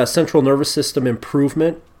bit of a central nervous system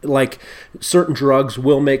improvement. Like certain drugs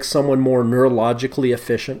will make someone more neurologically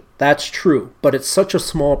efficient. That's true, but it's such a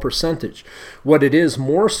small percentage. What it is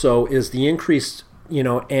more so is the increased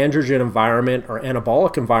androgen environment or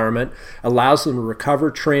anabolic environment allows them to recover,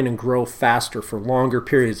 train, and grow faster for longer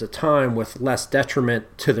periods of time with less detriment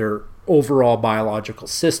to their overall biological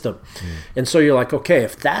system. And so you're like, okay,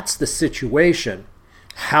 if that's the situation,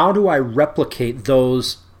 how do I replicate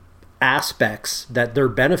those aspects that they're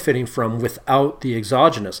benefiting from without the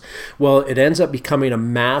exogenous? Well, it ends up becoming a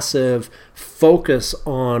massive focus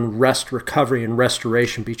on rest, recovery, and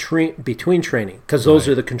restoration between training, because those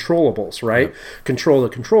are the controllables, right? Yep. Control the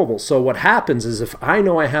controllables. So what happens is if I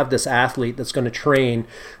know I have this athlete that's going to train,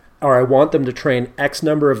 or I want them to train X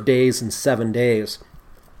number of days in 7 days,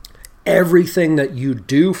 everything that you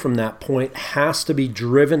do from that point has to be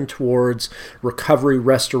driven towards recovery,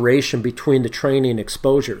 restoration between the training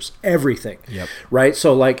exposures, everything. Yep. Right?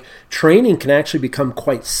 So like training can actually become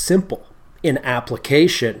quite simple in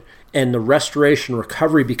application, and the restoration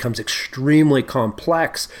recovery becomes extremely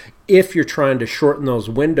complex if you're trying to shorten those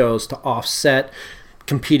windows to offset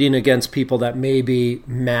competing against people that may be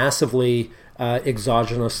massively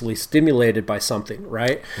exogenously stimulated by something,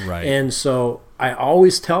 right? Right. And so I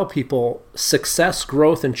always tell people success,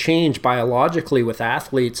 growth, and change biologically with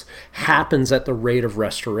athletes happens at the rate of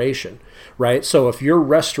restoration, right? So if your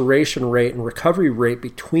restoration rate and recovery rate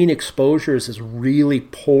between exposures is really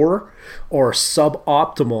poor or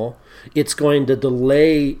suboptimal, it's going to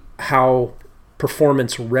delay how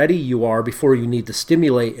performance ready you are before you need to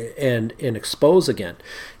stimulate and expose again.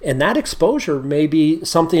 And that exposure may be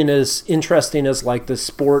something as interesting as like the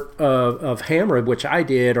sport of hammer, which I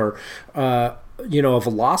did, or a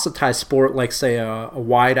velocitized sport like say a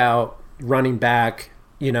wide out running back,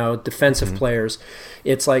 defensive players.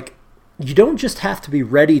 It's like you don't just have to be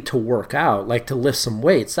ready to work out, like to lift some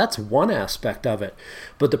weights. That's one aspect of it.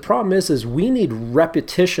 But the problem is we need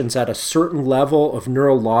repetitions at a certain level of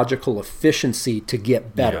neurological efficiency to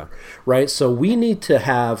get better, right? So we need to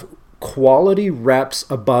have quality reps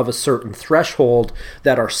above a certain threshold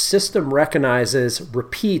that our system recognizes,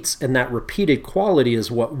 repeats, and that repeated quality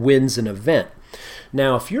is what wins an event.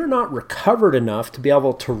 Now, if you're not recovered enough to be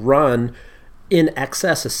able to run in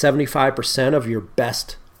excess of 75% of your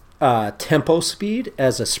best tempo speed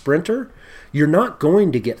as a sprinter, you're not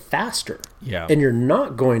going to get faster, and you're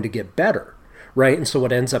not going to get better, right? And so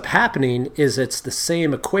what ends up happening is it's the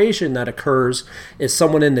same equation that occurs as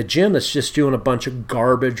someone in the gym that's just doing a bunch of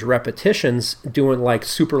garbage repetitions, doing like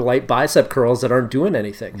super light bicep curls that aren't doing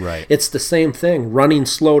anything. Right. It's the same thing. Running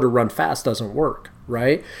slow to run fast doesn't work,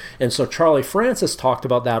 right? And so Charlie Francis talked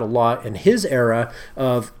about that a lot in his era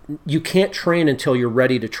of you can't train until you're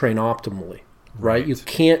ready to train optimally. Right? You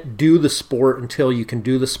can't do the sport until you can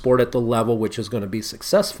do the sport at the level which is going to be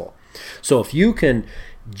successful. So if you can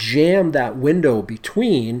jam that window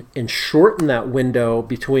between and shorten that window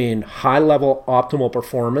between high-level optimal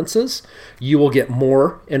performances, you will get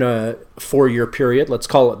more in a 4-year period, let's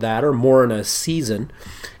call it that, or more in a season.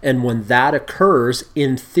 And when that occurs,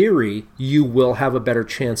 in theory, you will have a better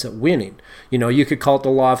chance at winning. You could call it the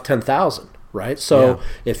law of 10,000. Right? So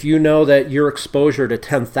if you know that your exposure to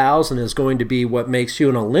 10,000 is going to be what makes you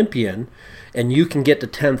an Olympian, and you can get to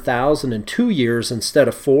 10,000 in 2 years instead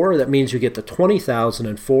of 4, that means you get to 20,000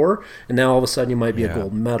 in 4, and now all of a sudden you might be a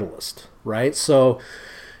gold medalist, right? So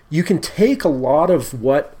you can take a lot of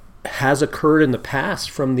what has occurred in the past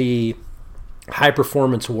from the high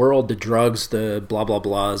performance world, the drugs, the blah, blah,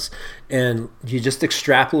 blahs, and you just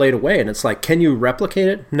extrapolate away. And it's like, can you replicate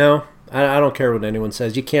it? No. I don't care what anyone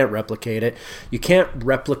says. You can't replicate it. You can't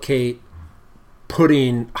replicate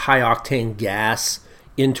putting high-octane gas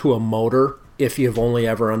into a motor if you've only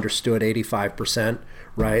ever understood 85%,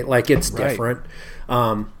 right? Like, it's different.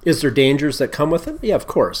 Is there dangers that come with it? Yeah, of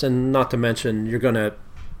course. And not to mention, you're going to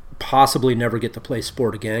possibly never get to play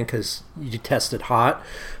sport again because you tested hot.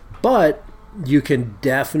 But you can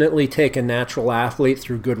definitely take a natural athlete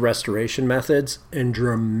through good restoration methods and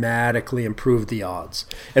dramatically improve the odds.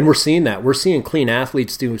 And we're seeing that. We're seeing clean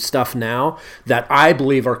athletes do stuff now that I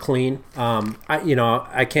believe are clean.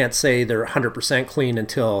 I can't say they're 100% clean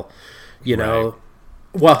until,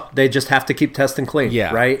 well, they just have to keep testing clean,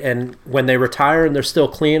 right? And when they retire and they're still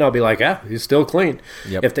clean, I'll be like, he's still clean.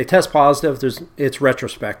 Yep. If they test positive, it's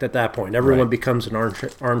retrospect at that point. Everyone becomes an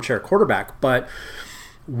armchair quarterback. But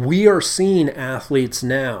we are seeing athletes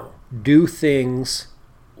now do things,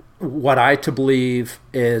 what I to believe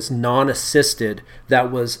is non-assisted,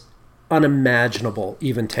 that was unimaginable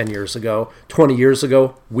even 10 years ago. 20 years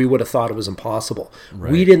ago, we would have thought it was impossible.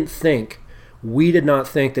 Right. We didn't think we did not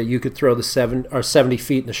think that you could throw the 70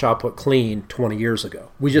 feet in the shot put clean 20 years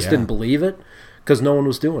ago. We just didn't believe it because no one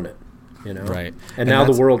was doing it, you know? Right. And now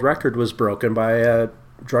the world record was broken by a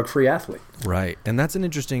drug-free athlete. Right. And that's an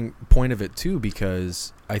interesting point of it too,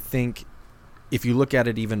 because I think if you look at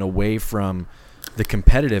it even away from the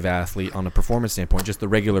competitive athlete on a performance standpoint, just the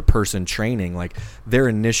regular person training, like their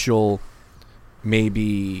initial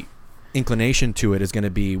maybe inclination to it is going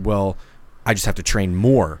to be, well, I just have to train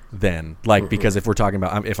more then, like, because if we're talking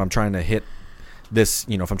about, if I'm trying to hit this,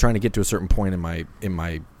 you know, if I'm trying to get to a certain point in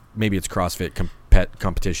my maybe it's CrossFit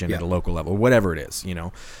competition at a local level, whatever it is, you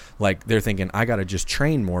know, like they're thinking I got to just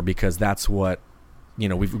train more because that's what, you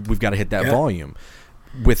know, we've got to hit that volume,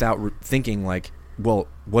 without thinking like, well,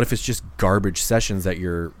 what if it's just garbage sessions that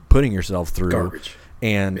you're putting yourself through,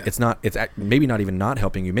 and it's maybe not even not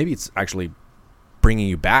helping you, maybe it's actually bringing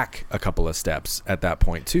you back a couple of steps at that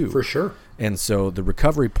point too. For sure. And so the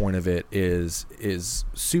recovery point of it is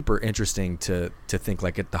super interesting to think,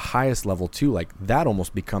 like at the highest level too, like that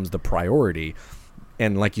almost becomes the priority.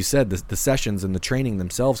 And like you said, the sessions and the training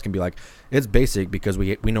themselves can be like, it's basic because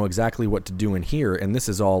we know exactly what to do in here. And this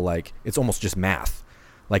is all like, it's almost just math,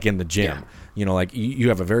 like in the gym, you know, like you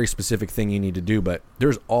have a very specific thing you need to do, but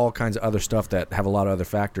there's all kinds of other stuff that have a lot of other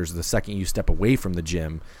factors. The second you step away from the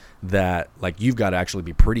gym, that like you've got to actually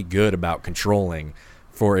be pretty good about controlling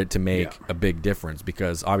for it to make a big difference,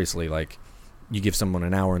 because obviously like you give someone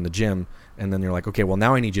an hour in the gym and then you're like, okay, well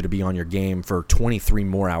now I need you to be on your game for 23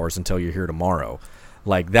 more hours until you're here tomorrow.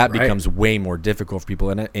 Like that becomes way more difficult for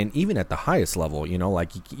people. And even at the highest level, you know,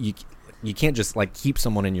 like you can't just like keep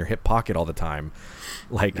someone in your hip pocket all the time,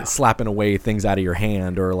 like slapping away things out of your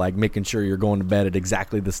hand, or like making sure you're going to bed at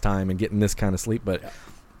exactly this time and getting this kind of sleep. But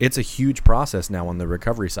it's a huge process now on the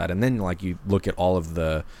recovery side. And then like you look at all of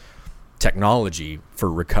the technology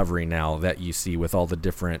for recovery now that you see with all the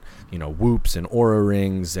different, you know, whoops and Aura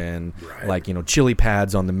rings and like, you know, chili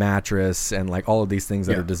pads on the mattress and like all of these things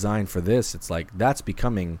that are designed for this. It's like that's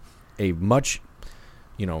becoming a much,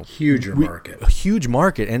 you know, a huge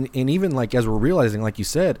market. And even like as we're realizing, like you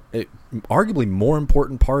said, arguably more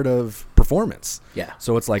important part of performance.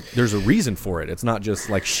 So it's like there's a reason for it. It's not just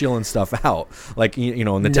like shilling stuff out, like, you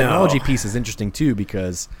know. And the technology piece is interesting too,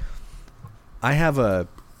 because I'm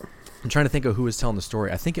trying to think of who was telling the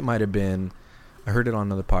story. I think it might have been, I heard it on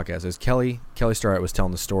another podcast. It was Kelly Starrett was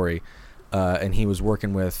telling the story, and he was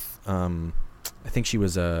working with, I think she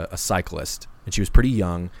was a cyclist, and she was pretty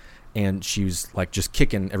young, and she was like just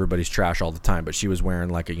kicking everybody's trash all the time, but she was wearing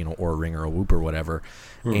like a, you know, Aura ring or a whoop or whatever.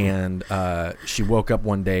 And she woke up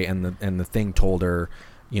one day and the thing told her,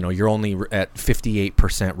 you know, you're only at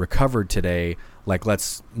 58% recovered today. Like,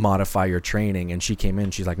 let's modify your training. And she came in,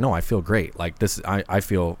 she's like, no, I feel great. Like this, I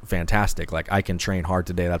feel fantastic. Like I can train hard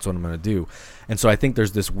today. That's what I'm going to do. And so I think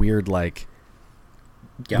there's this weird, like,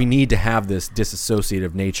 we need to have this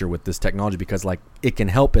disassociative nature with this technology, because like it can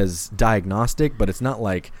help as diagnostic, but it's not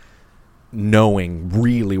like knowing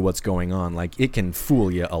really what's going on. Like it can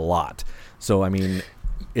fool you a lot. So, I mean,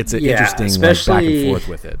 it's an interesting like, back and forth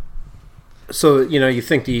with it. So, you know, you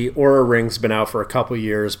think the Aura ring's been out for a couple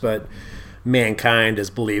years, but mankind has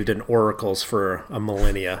believed in oracles for a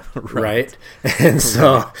millennia, right? And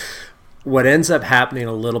so what ends up happening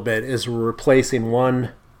a little bit is we're replacing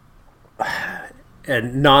one,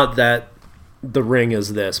 and not that the ring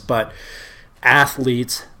is this, but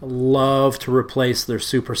athletes love to replace their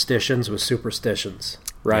superstitions with superstitions,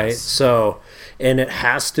 right? So, and it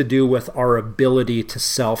has to do with our ability to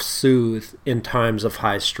self-soothe in times of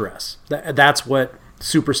high stress. That's what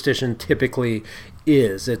superstition typically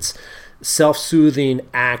is. It's self-soothing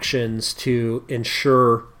actions to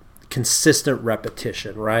ensure consistent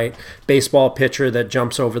repetition, right? Baseball pitcher that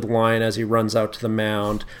jumps over the line as he runs out to the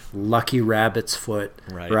mound, lucky rabbit's foot,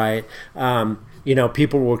 right? You know,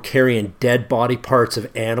 people were carrying dead body parts of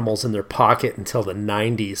animals in their pocket until the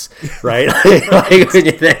 90s, right? Like when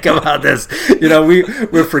you think about this, you know,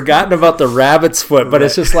 we've forgotten about the rabbit's foot, but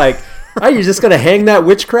it's just like, oh, you're just going to hang that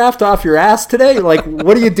witchcraft off your ass today? Like,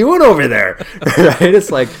 what are you doing over there? Right?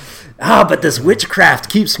 It's like, but this witchcraft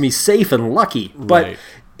keeps me safe and lucky. But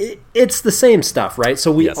it's the same stuff, right?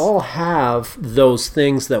 So we all have those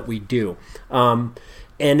things that we do. And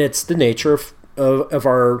it's the nature of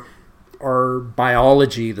our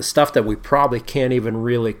biology, the stuff that we probably can't even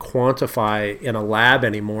really quantify in a lab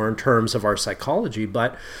anymore in terms of our psychology.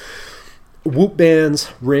 But whoop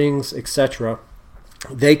bands, rings, etc.,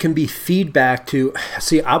 they can be feedback to,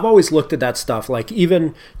 see, I've always looked at that stuff, like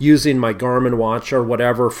even using my Garmin watch or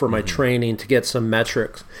whatever for my training to get some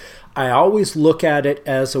metrics. I always look at it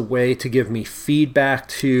as a way to give me feedback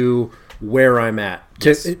to where I'm at.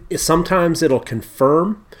 Sometimes it'll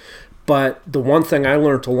confirm, But the one thing I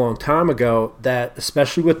learned a long time ago, that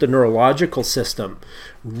especially with the neurological system,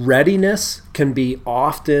 readiness can be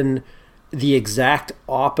often the exact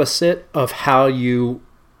opposite of how you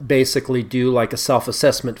basically do like a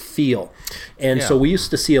self-assessment feel. And so we used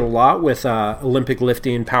to see it a lot with Olympic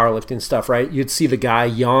lifting, powerlifting stuff, right? You'd see the guy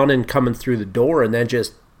yawning coming through the door and then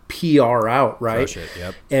just PR out, right? Crush it,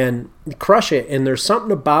 yep. And crush it. And there's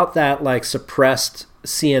something about that like suppressed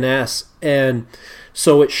CNS, and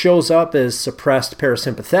so it shows up as suppressed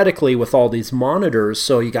parasympathetically with all these monitors.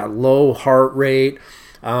 So you got low heart rate,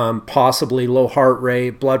 possibly low heart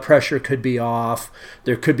rate, blood pressure could be off.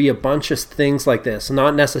 There could be a bunch of things like this,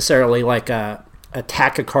 not necessarily like a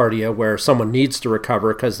tachycardia where someone needs to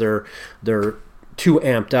recover because they're too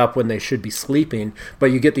amped up when they should be sleeping, but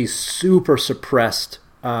you get these super suppressed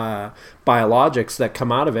biologics that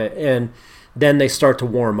come out of it, and then they start to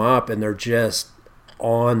warm up and they're just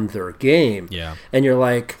on their game. Yeah. And you're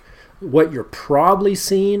like, what you're probably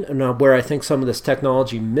seeing, and where I think some of this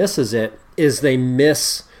technology misses it, is they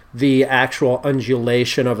miss the actual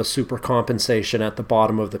undulation of a supercompensation at the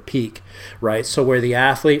bottom of the peak, right? So where the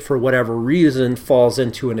athlete, for whatever reason, falls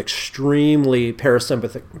into an extremely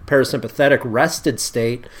parasympathetic rested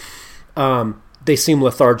state, they seem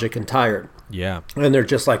lethargic and tired. Yeah. And they're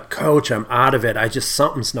just like, coach, I'm out of it.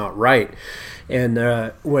 Something's not right. And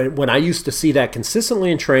when I used to see that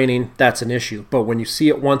consistently in training, that's an issue. But when you see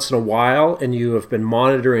it once in a while and you have been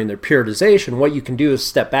monitoring their periodization, what you can do is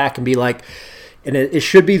step back and be like, and it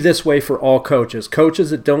should be this way for all coaches. Coaches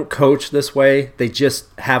that don't coach this way, they just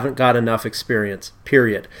haven't got enough experience,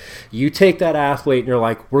 period. You take that athlete and you're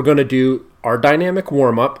like, we're going to do our dynamic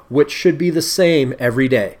warm-up, which should be the same every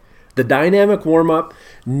day. The dynamic warm-up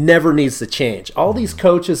never needs to change. All these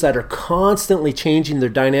coaches that are constantly changing their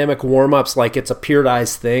dynamic warm-ups like it's a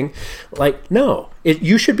periodized thing, like, no.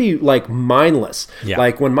 You should be, like, mindless. Yeah.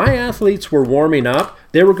 Like, when my athletes were warming up,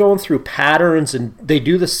 they were going through patterns, and they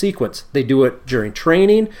do the sequence. They do it during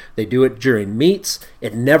training. They do it during meets.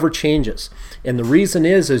 It never changes. And the reason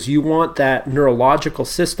is you want that neurological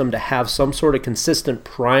system to have some sort of consistent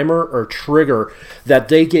primer or trigger that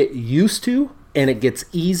they get used to, and it gets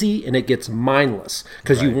easy and it gets mindless,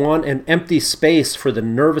 because you want an empty space for the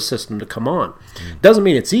nervous system to come on. Doesn't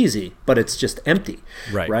mean it's easy, but it's just empty,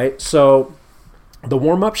 right? So the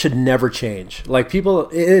warm-up should never change. Like, people,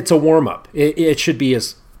 it's a warm-up. It should be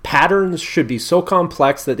patterns should be so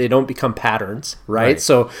complex that they don't become patterns, right?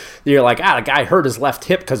 So you're like, the guy hurt his left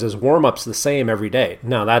hip because his warm-up's the same every day.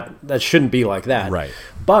 No, that shouldn't be like that. Right.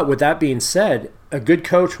 But with that being said, a good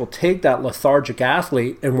coach will take that lethargic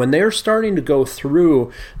athlete, and when they're starting to go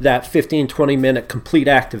through that 15, 20-minute complete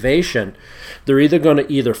activation, they're either going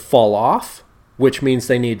to fall off, which means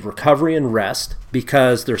they need recovery and rest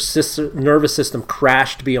because their nervous system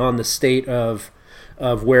crashed beyond the state of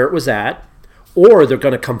where it was at, or they're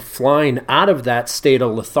going to come flying out of that state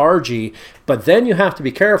of lethargy. But then you have to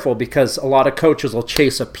be careful, because a lot of coaches will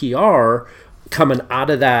chase a PR coming out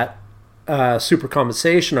of that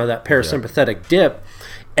supercompensation or that parasympathetic dip,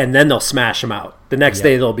 and then they'll smash them out. The next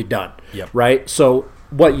day they'll be done, right? So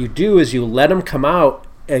what you do is you let them come out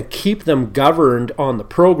and keep them governed on the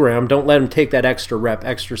program. Don't let them take that extra rep,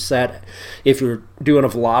 extra set. If you're doing a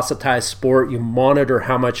velocitized sport, you monitor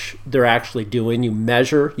how much they're actually doing. You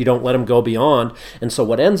measure. You don't let them go beyond. And so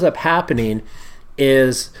what ends up happening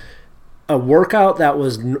is a workout that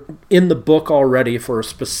was in the book already for a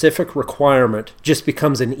specific requirement just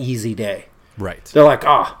becomes an easy day. Right. They're like,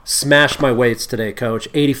 smash my weights today, coach.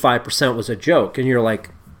 85% was a joke. And you're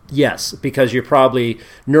like, yes, because you're probably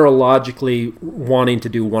neurologically wanting to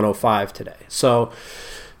do 105 today. So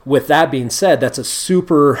with that being said, that's a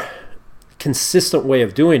super consistent way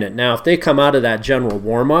of doing it. Now, if they come out of that general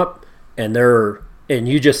warm-up and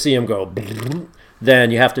you just see them go,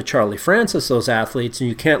 then you have to Charlie Francis those athletes, and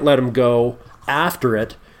you can't let them go after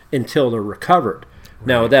it until they're recovered. Right.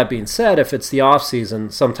 Now, with that being said, if it's the off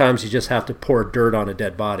season, sometimes you just have to pour dirt on a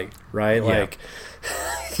dead body, right? Yeah. Like,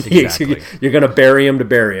 exactly. You're going to bury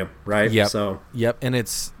him, right? Yep. So,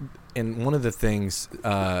 and one of the things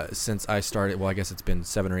since I started, well, I guess it's been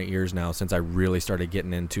 7 or 8 years now since I really started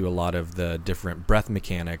getting into a lot of the different breath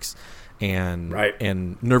mechanics and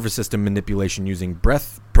nervous system manipulation using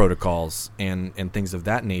breath protocols and things of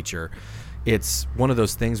that nature. It's one of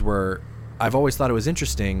those things where I've always thought it was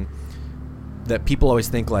interesting that people always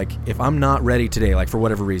think, like, if I'm not ready today, like for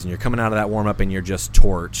whatever reason, you're coming out of that warm up and you're just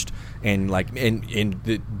torched, and like, and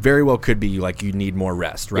it very well could be like you need more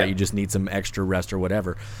rest, right? Yeah. You just need some extra rest or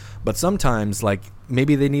whatever. But sometimes, like,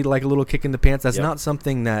 maybe they need like a little kick in the pants. That's not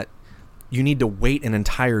something that you need to wait an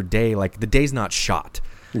entire day. Like, the day's not shot.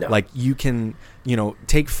 No. Like you can,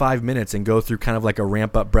 take 5 minutes and go through kind of like a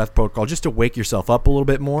ramp up breath protocol just to wake yourself up a little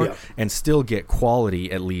bit more and still get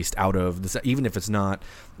quality at least out of this, even if it's not,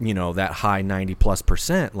 that high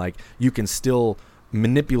 90+%, like you can still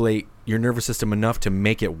manipulate your nervous system enough to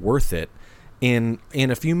make it worth it in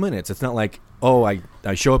a few minutes. It's not like, oh, I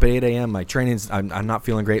show up at 8 a.m., my training's, I'm not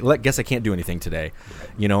feeling great. Guess I can't do anything today.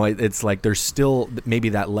 It's like there's still maybe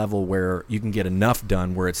that level where you can get enough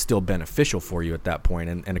done where it's still beneficial for you at that point.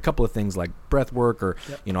 And a couple of things like breath work or,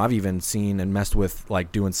 I've even seen and messed with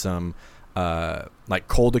like doing some like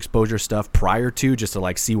cold exposure stuff prior to just to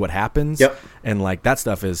like see what happens. Yep. And like that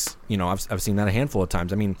stuff is, I've seen that a handful of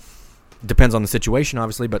times. I mean, depends on the situation,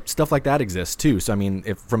 obviously, but stuff like that exists too. So, I mean,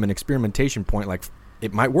 if from an experimentation point, like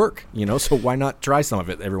it might work, so why not try some of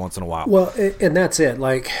it every once in a while? Well, and that's it.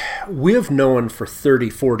 Like we've known for 30,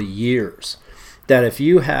 40 years that if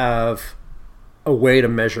you have a way to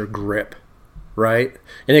measure grip, right?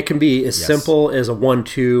 And it can be as simple as a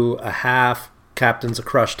 1-2, a half, captain's a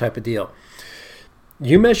crush type of deal.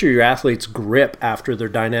 You measure your athlete's grip after their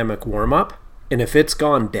dynamic warm-up, and if it's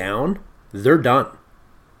gone down, they're done.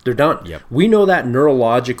 They're done. Yep. We know that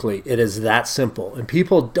neurologically it is that simple, and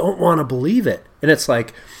people don't want to believe it. And it's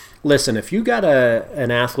like, listen, if you got an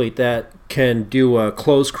athlete that can do a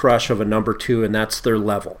closed crush of a number 2 and that's their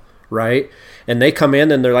level, right? And they come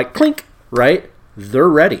in and they're like, clink, right? They're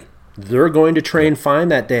ready. They're going to train fine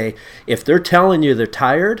that day. If they're telling you they're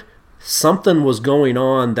tired, something was going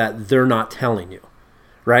on that they're not telling you,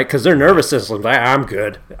 right? Because their nervous system's like, I'm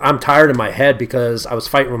good. I'm tired in my head because I was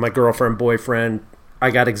fighting with my girlfriend, boyfriend, I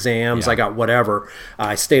got exams, I got whatever.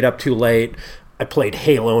 I stayed up too late. I played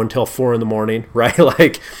Halo until 4 a.m, right?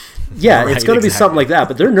 Like, it's going to be something like that,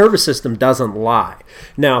 but their nervous system doesn't lie.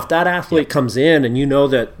 Now, if that athlete comes in and you know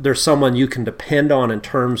that there's someone you can depend on in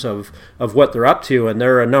terms of what they're up to, and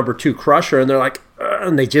they're a number 2 crusher, and they're like,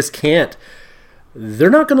 and they just can't, they're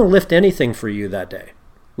not going to lift anything for you that day.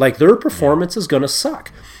 Like, their performance is going to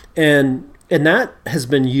suck. And that has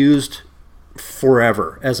been used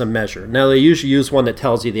forever as a measure. Now they usually use one that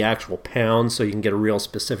tells you the actual pounds so you can get a real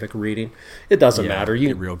specific reading. It doesn't matter. You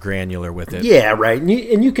get real granular with it. Yeah, right.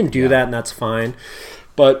 And you can do that, and that's fine.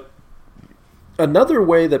 But another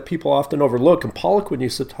way that people often overlook, and Poliquin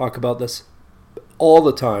used to talk about this all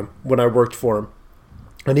the time when I worked for him,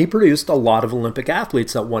 and he produced a lot of Olympic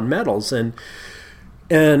athletes that won medals, and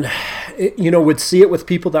would see it with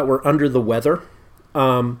people that were under the weather.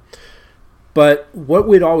 But what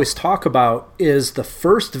we'd always talk about is the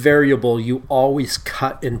first variable you always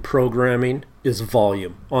cut in programming is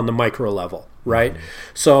volume on the micro level, right? Mm-hmm.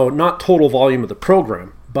 So not total volume of the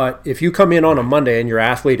program, but if you come in on a Monday and your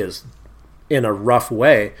athlete is in a rough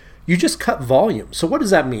way, you just cut volume. So what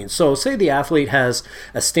does that mean? So say the athlete has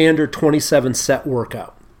a standard 27 set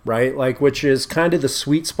workout, right? Like, which is kind of the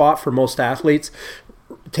sweet spot for most athletes.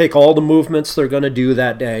 Take all the movements they're going to do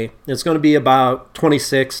that day. It's going to be about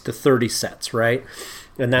 26 to 30 sets, right?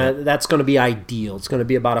 And that's going to be ideal. It's going to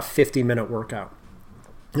be about a 50-minute workout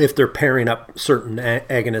if they're pairing up certain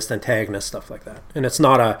agonist, antagonist, stuff like that. And it's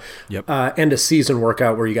not a end-of-season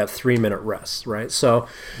workout where you got 3-minute rests, right? So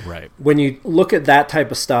when you look at that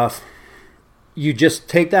type of stuff, you just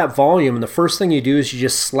take that volume, and the first thing you do is you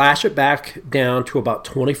just slash it back down to about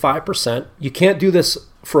 25%. You can't do this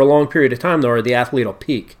for a long period of time, though, or the athlete will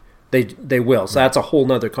peak. They will. So that's a whole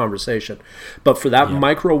nother conversation. But for that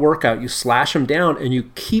micro workout, you slash them down, and you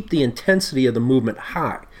keep the intensity of the movement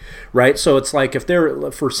high, right? So it's like if they're,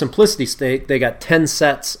 for simplicity's sake, they got 10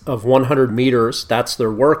 sets of 100 meters, that's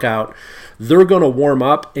their workout, they're going to warm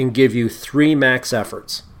up and give you 3 max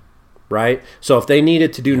efforts. Right? So if they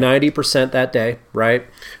needed to do 90% that day, right,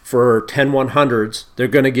 for 10 100s, they're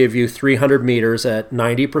going to give you 300 meters at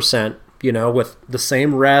 90%, with the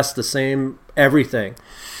same rest, the same everything.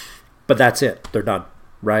 But that's it. They're done,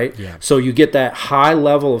 right? Yeah. So you get that high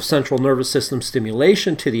level of central nervous system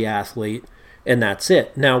stimulation to the athlete, and that's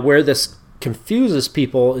it. Now, where this confuses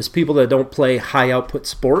people is people that don't play high output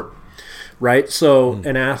sport, right? So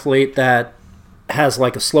an athlete that has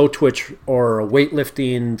like a slow twitch or a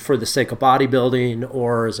weightlifting for the sake of bodybuilding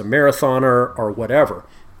or as a marathoner or whatever.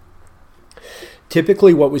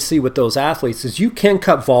 Typically what we see with those athletes is you can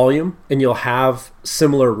cut volume and you'll have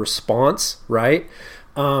similar response, right?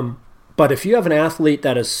 But if you have an athlete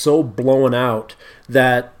that is so blown out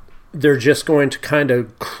that they're just going to kind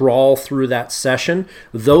of crawl through that session,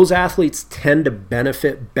 those athletes tend to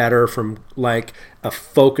benefit better from like a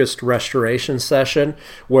focused restoration session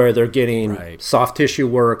where they're getting soft tissue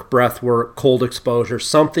work, breath work, cold exposure,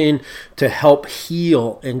 something to help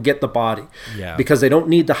heal and get the body. Yeah. Because they don't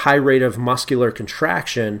need the high rate of muscular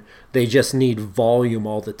contraction. They just need volume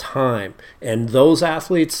all the time. And those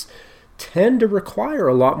athletes tend to require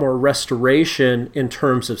a lot more restoration in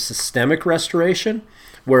terms of systemic restoration.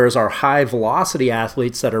 Whereas our high velocity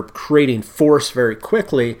athletes that are creating force very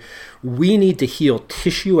quickly, we need to heal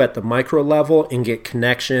tissue at the micro level and get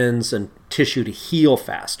connections and tissue to heal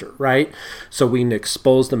faster, right? So we can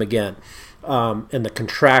expose them again. And the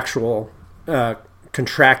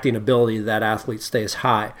contracting ability of that athlete stays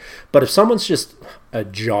high. But if someone's just a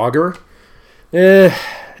jogger,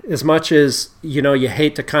 as much as, you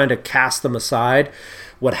hate to kind of cast them aside,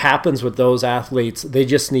 what happens with those athletes, they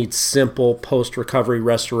just need simple post-recovery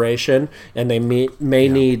restoration, and they may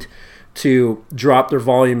need to drop their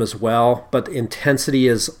volume as well, but the intensity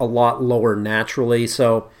is a lot lower naturally,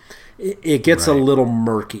 so it gets a little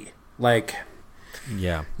murky. Like,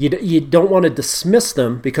 you don't want to dismiss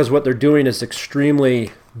them because what they're doing is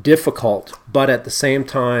extremely difficult, but at the same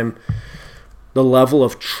time, the level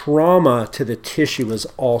of trauma to the tissue is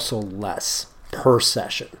also less per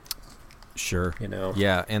session. Sure.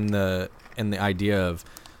 Yeah, and the idea of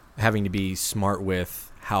having to be smart with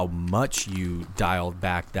how much you dialed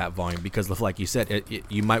back that volume, because like you said,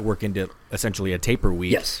 you might work into essentially a taper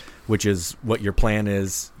week, which is what your plan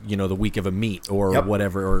is, the week of a meet or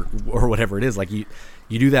whatever, or whatever it is. Like you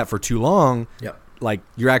do that for too long, like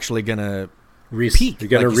you're actually gonna peak. You're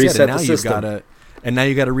gonna reset the system. And now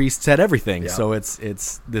you got to reset everything. Yeah. So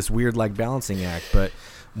it's this weird like balancing act, but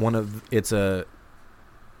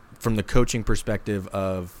from the coaching perspective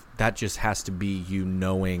of that just has to be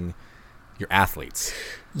knowing your athletes.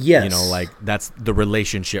 Yes. Like that's the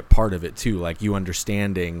relationship part of it too. Like you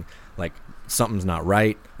understanding like something's not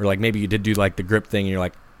right, or like maybe you did do like the grip thing and you're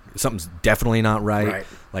like, something's definitely not right.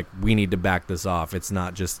 Like we need to back this off. It's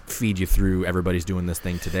not just feed you through everybody's doing this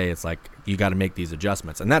thing today. It's like you got to make these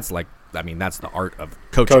adjustments. And that's like, that's the art of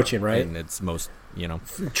coaching, right? And it's most,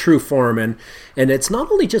 true form. And it's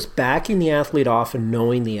not only just backing the athlete off and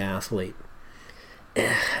knowing the athlete.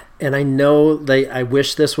 And I know I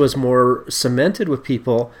wish this was more cemented with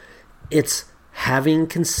people. It's having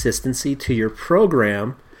consistency to your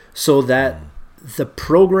program so that the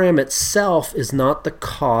program itself is not the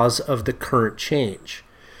cause of the current change,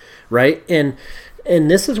 right? And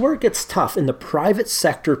this is where it gets tough. In the private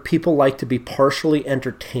sector, people like to be partially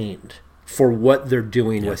entertained for what they're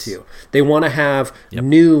doing with you. They want to have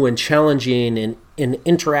new and challenging and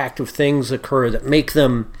interactive things occur that make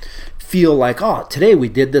them feel like, oh, today we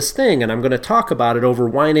did this thing and I'm going to talk about it over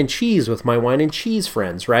wine and cheese with my wine and cheese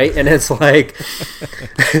friends, right? And it's like,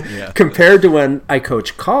 compared to when I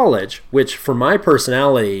coach college, which for my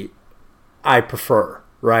personality, I prefer,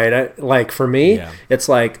 right? Like for me, it's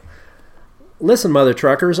like, listen, mother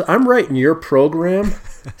truckers, I'm writing your program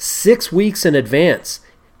 6 weeks in advance,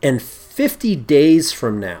 and 50 days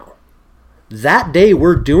from now, that day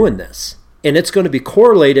we're doing this. And it's going to be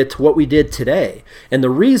correlated to what we did today. And the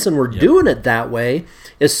reason we're doing it that way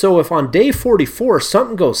is so if on day 44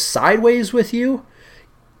 something goes sideways with you,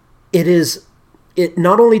 it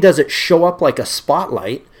not only does it show up like a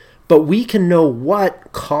spotlight, but we can know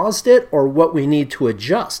what caused it or what we need to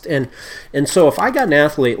adjust. And so if I got an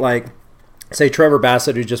athlete like, say, Trevor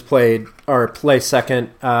Bassett, who just placed second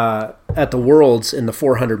at the Worlds in the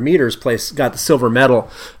 400 meters, got the silver medal.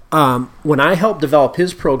 When I helped develop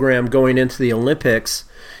his program going into the Olympics,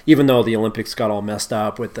 even though the Olympics got all messed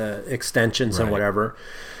up with the extensions and whatever,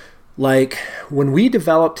 like when we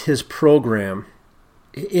developed his program,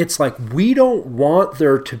 it's like we don't want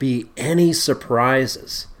there to be any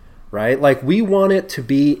surprises, right? Like we want it to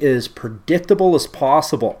be as predictable as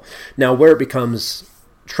possible. Now, where it becomes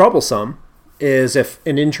troublesome is if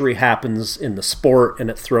an injury happens in the sport and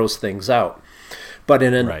it throws things out. But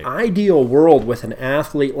in an ideal world with an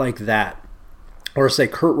athlete like that, or say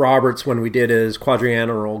Kurt Roberts when we did his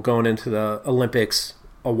quadrilateral going into the Olympics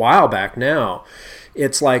a while back now,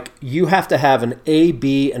 it's like you have to have an A,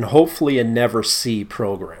 B, and hopefully a never C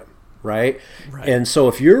program, right? And so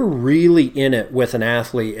if you're really in it with an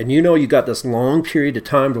athlete and you know you got this long period of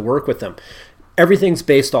time to work with them, everything's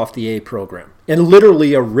based off the A program, and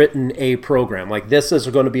literally a written A program. Like this is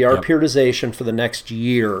going to be our periodization for the next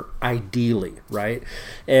year, ideally, right?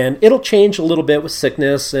 And it'll change a little bit with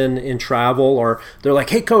sickness and in travel, or they're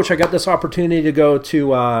like, hey, coach, I got this opportunity to go to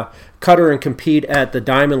Qatar and compete at the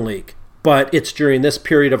Diamond League. but it's during this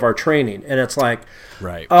period of our training. And it's like,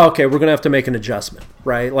 right. Oh, okay, we're going to have to make an adjustment,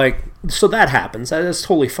 right? Like, so that happens. That is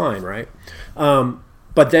totally fine, right?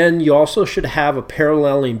 But then you also should have a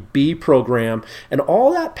paralleling B program. And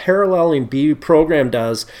all that paralleling B program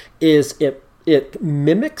does is it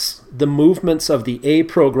mimics the movements of the A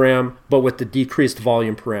program, but with the decreased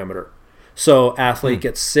volume parameter. So athlete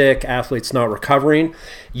gets sick, athlete's not recovering.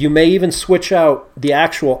 You may even switch out the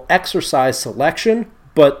actual exercise selection,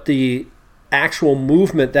 but the actual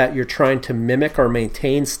movement that you're trying to mimic or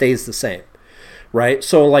maintain stays the same. Right?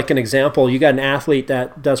 So like an example, you got an athlete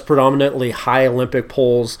that does predominantly high Olympic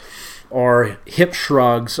pulls or hip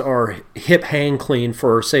shrugs or hip hang clean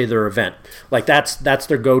for, say, their event. Like that's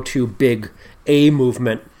their go-to big A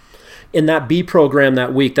movement. In that B program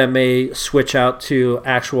that week, that may switch out to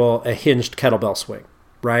a hinged kettlebell swing,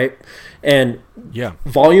 right? And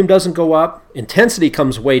volume doesn't go up. Intensity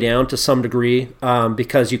comes way down to some degree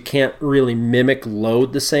because you can't really mimic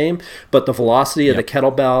load the same. But the velocity of the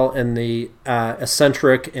kettlebell and the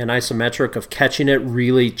eccentric and isometric of catching it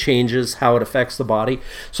really changes how it affects the body.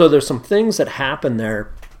 So there's some things that happen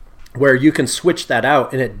there where you can switch that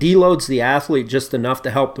out, and it deloads the athlete just enough to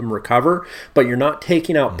help them recover, but you're not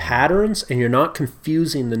taking out patterns, and you're not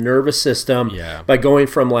confusing the nervous system by going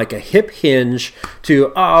from like a hip hinge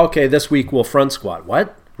to, oh, okay, this week we'll front squat.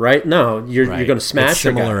 What? Right? No, you're going to smash. It's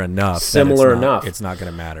similar enough. Similar enough. It's not going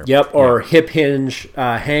to matter. Yep. Or hip hinge,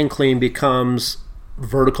 hang clean becomes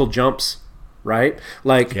vertical jumps. Right?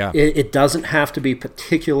 Like it doesn't have to be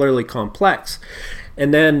particularly complex,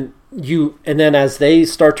 and then as they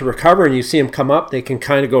start to recover and you see them come up, they can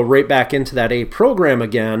kind of go right back into that A program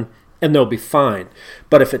again, and they'll be fine.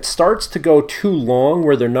 But if it starts to go too long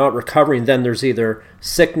where they're not recovering, then there's either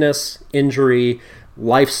sickness, injury,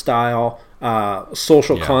 lifestyle,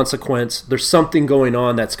 social consequence. There's something going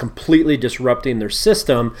on that's completely disrupting their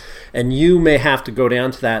system, and you may have to go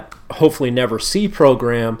down to that hopefully never C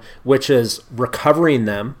program, which is recovering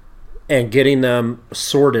them and getting them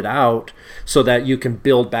sorted out so that you can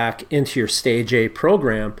build back into your stage A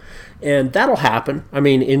program. And that'll happen. I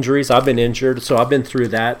mean, injuries, I've been injured, so I've been through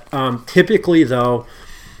that. Typically, though,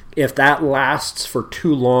 if that lasts for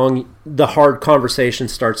too long, the hard conversation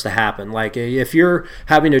starts to happen. Like if you're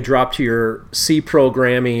having to drop to your C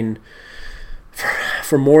programming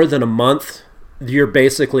for more than a month, you're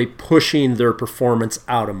basically pushing their performance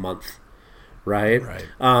out a month. Right.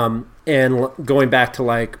 And going back to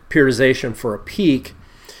like periodization for a peak,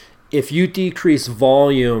 if you decrease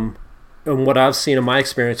volume, and what I've seen in my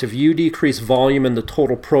experience, if you decrease volume in the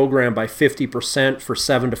total program by 50% for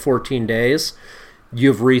 7 to 14 days,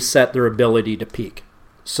 you've reset their ability to peak.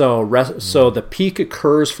 So the peak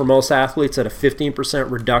occurs for most athletes at a 15%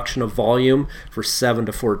 reduction of volume for 7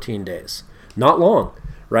 to 14 days. Not long,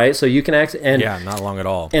 right? So you can not long at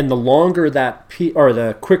all. And the longer that peak, or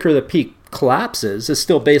the quicker the peak collapses, is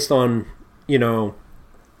still based on,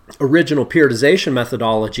 original periodization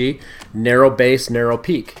methodology, narrow base, narrow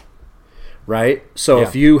peak, right? So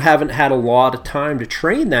if you haven't had a lot of time to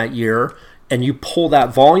train that year and you pull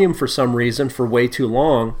that volume for some reason for way too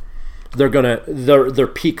long, their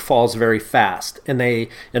peak falls very fast, and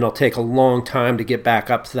it'll take a long time to get back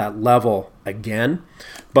up to that level again.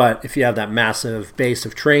 But if you have that massive base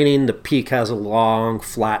of training, the peak has a long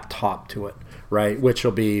flat top to it, right? Which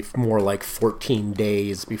will be more like 14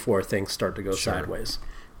 days before things start to go sideways.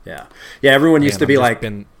 Yeah. Everyone used to be like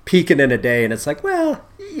peaking in a day, and it's like, well,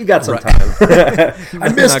 you got some time.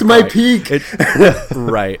 I missed my peak.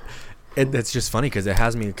 Right. And that's just funny because it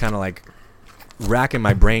has me kind of like racking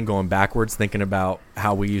my brain going backwards, thinking about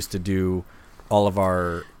how we used to do all of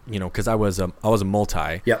our, because I was a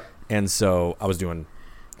multi. Yep. And so I was doing,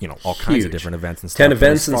 all kinds of different events and stuff. 10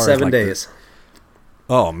 events in 7 days.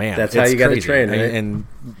 Oh man, that's how you got to train, right? And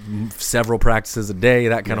several practices a day,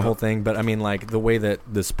 that kind of whole thing. But I mean, like the way that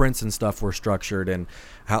the sprints and stuff were structured, and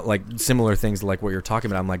how like similar things like what you're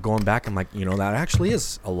talking about. I'm like going back. I'm like, that actually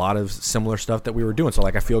is a lot of similar stuff that we were doing. So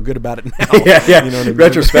like, I feel good about it now. Yeah. You know what I mean?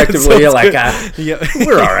 Retrospectively, you're like,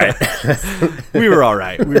 we're all right. We were all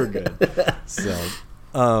right. We were good.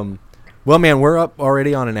 So, well, man, we're up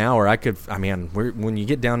already on an hour. When you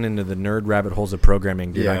get down into the nerd rabbit holes of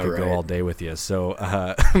programming, dude, I could go all day with you. So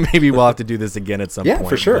maybe we'll have to do this again at some point. Yeah,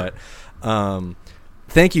 for sure. But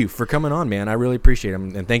thank you for coming on, man. I really appreciate it.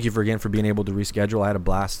 And thank you for being able to reschedule. I had a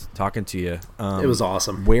blast talking to you. It was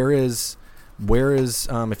awesome. Where is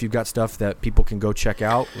if you've got stuff that people can go check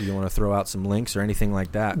out, or you want to throw out some links or anything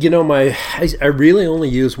like that? I really only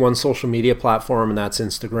use one social media platform, and that's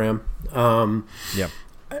Instagram. Yeah.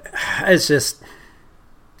 It's just,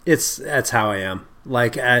 that's how I am.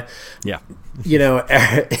 Like, Yeah. you know,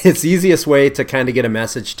 it's the easiest way to kind of get a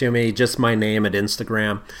message to me, just my name at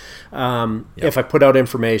Instagram. If I put out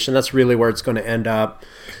information, that's really where it's going to end up.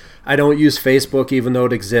 I don't use Facebook, even though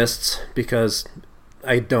it exists, because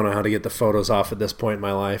I don't know how to get the photos off at this point in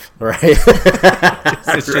my life, right?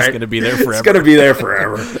 It's just going to be there forever. It's going to be there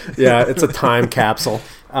forever. Yeah, it's a time capsule.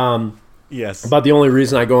 Yes. About the only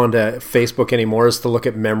reason I go onto Facebook anymore is to look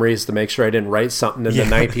at memories to make sure I didn't write something in the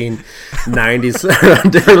 1990s,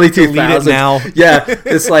 early 2000s. now. Yeah,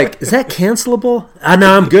 it's like, is that cancelable?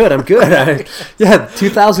 No, I'm good.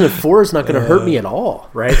 2004 is not going to hurt me at all,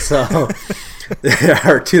 right? So,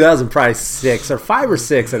 or 2006 or 5 or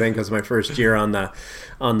 6, I think, was my first year on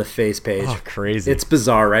the face page. Oh, crazy. It's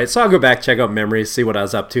bizarre, right? So I'll go back, check out memories, see what I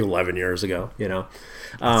was up to 11 years ago, you know.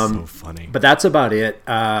 That's so funny. But that's about it.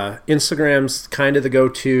 Instagram's kind of the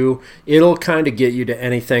go-to. It'll kind of get you to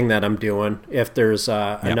anything that I'm doing if there's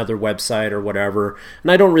another website or whatever.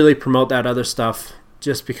 And I don't really promote that other stuff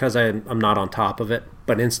just because I'm not on top of it.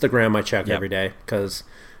 But Instagram I check every day because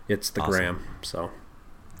it's the gram. So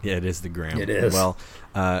yeah, it is the gram. It is. Well,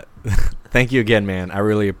 thank you again, man. I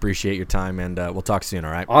really appreciate your time, and we'll talk soon,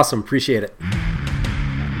 all right? Awesome. Appreciate it.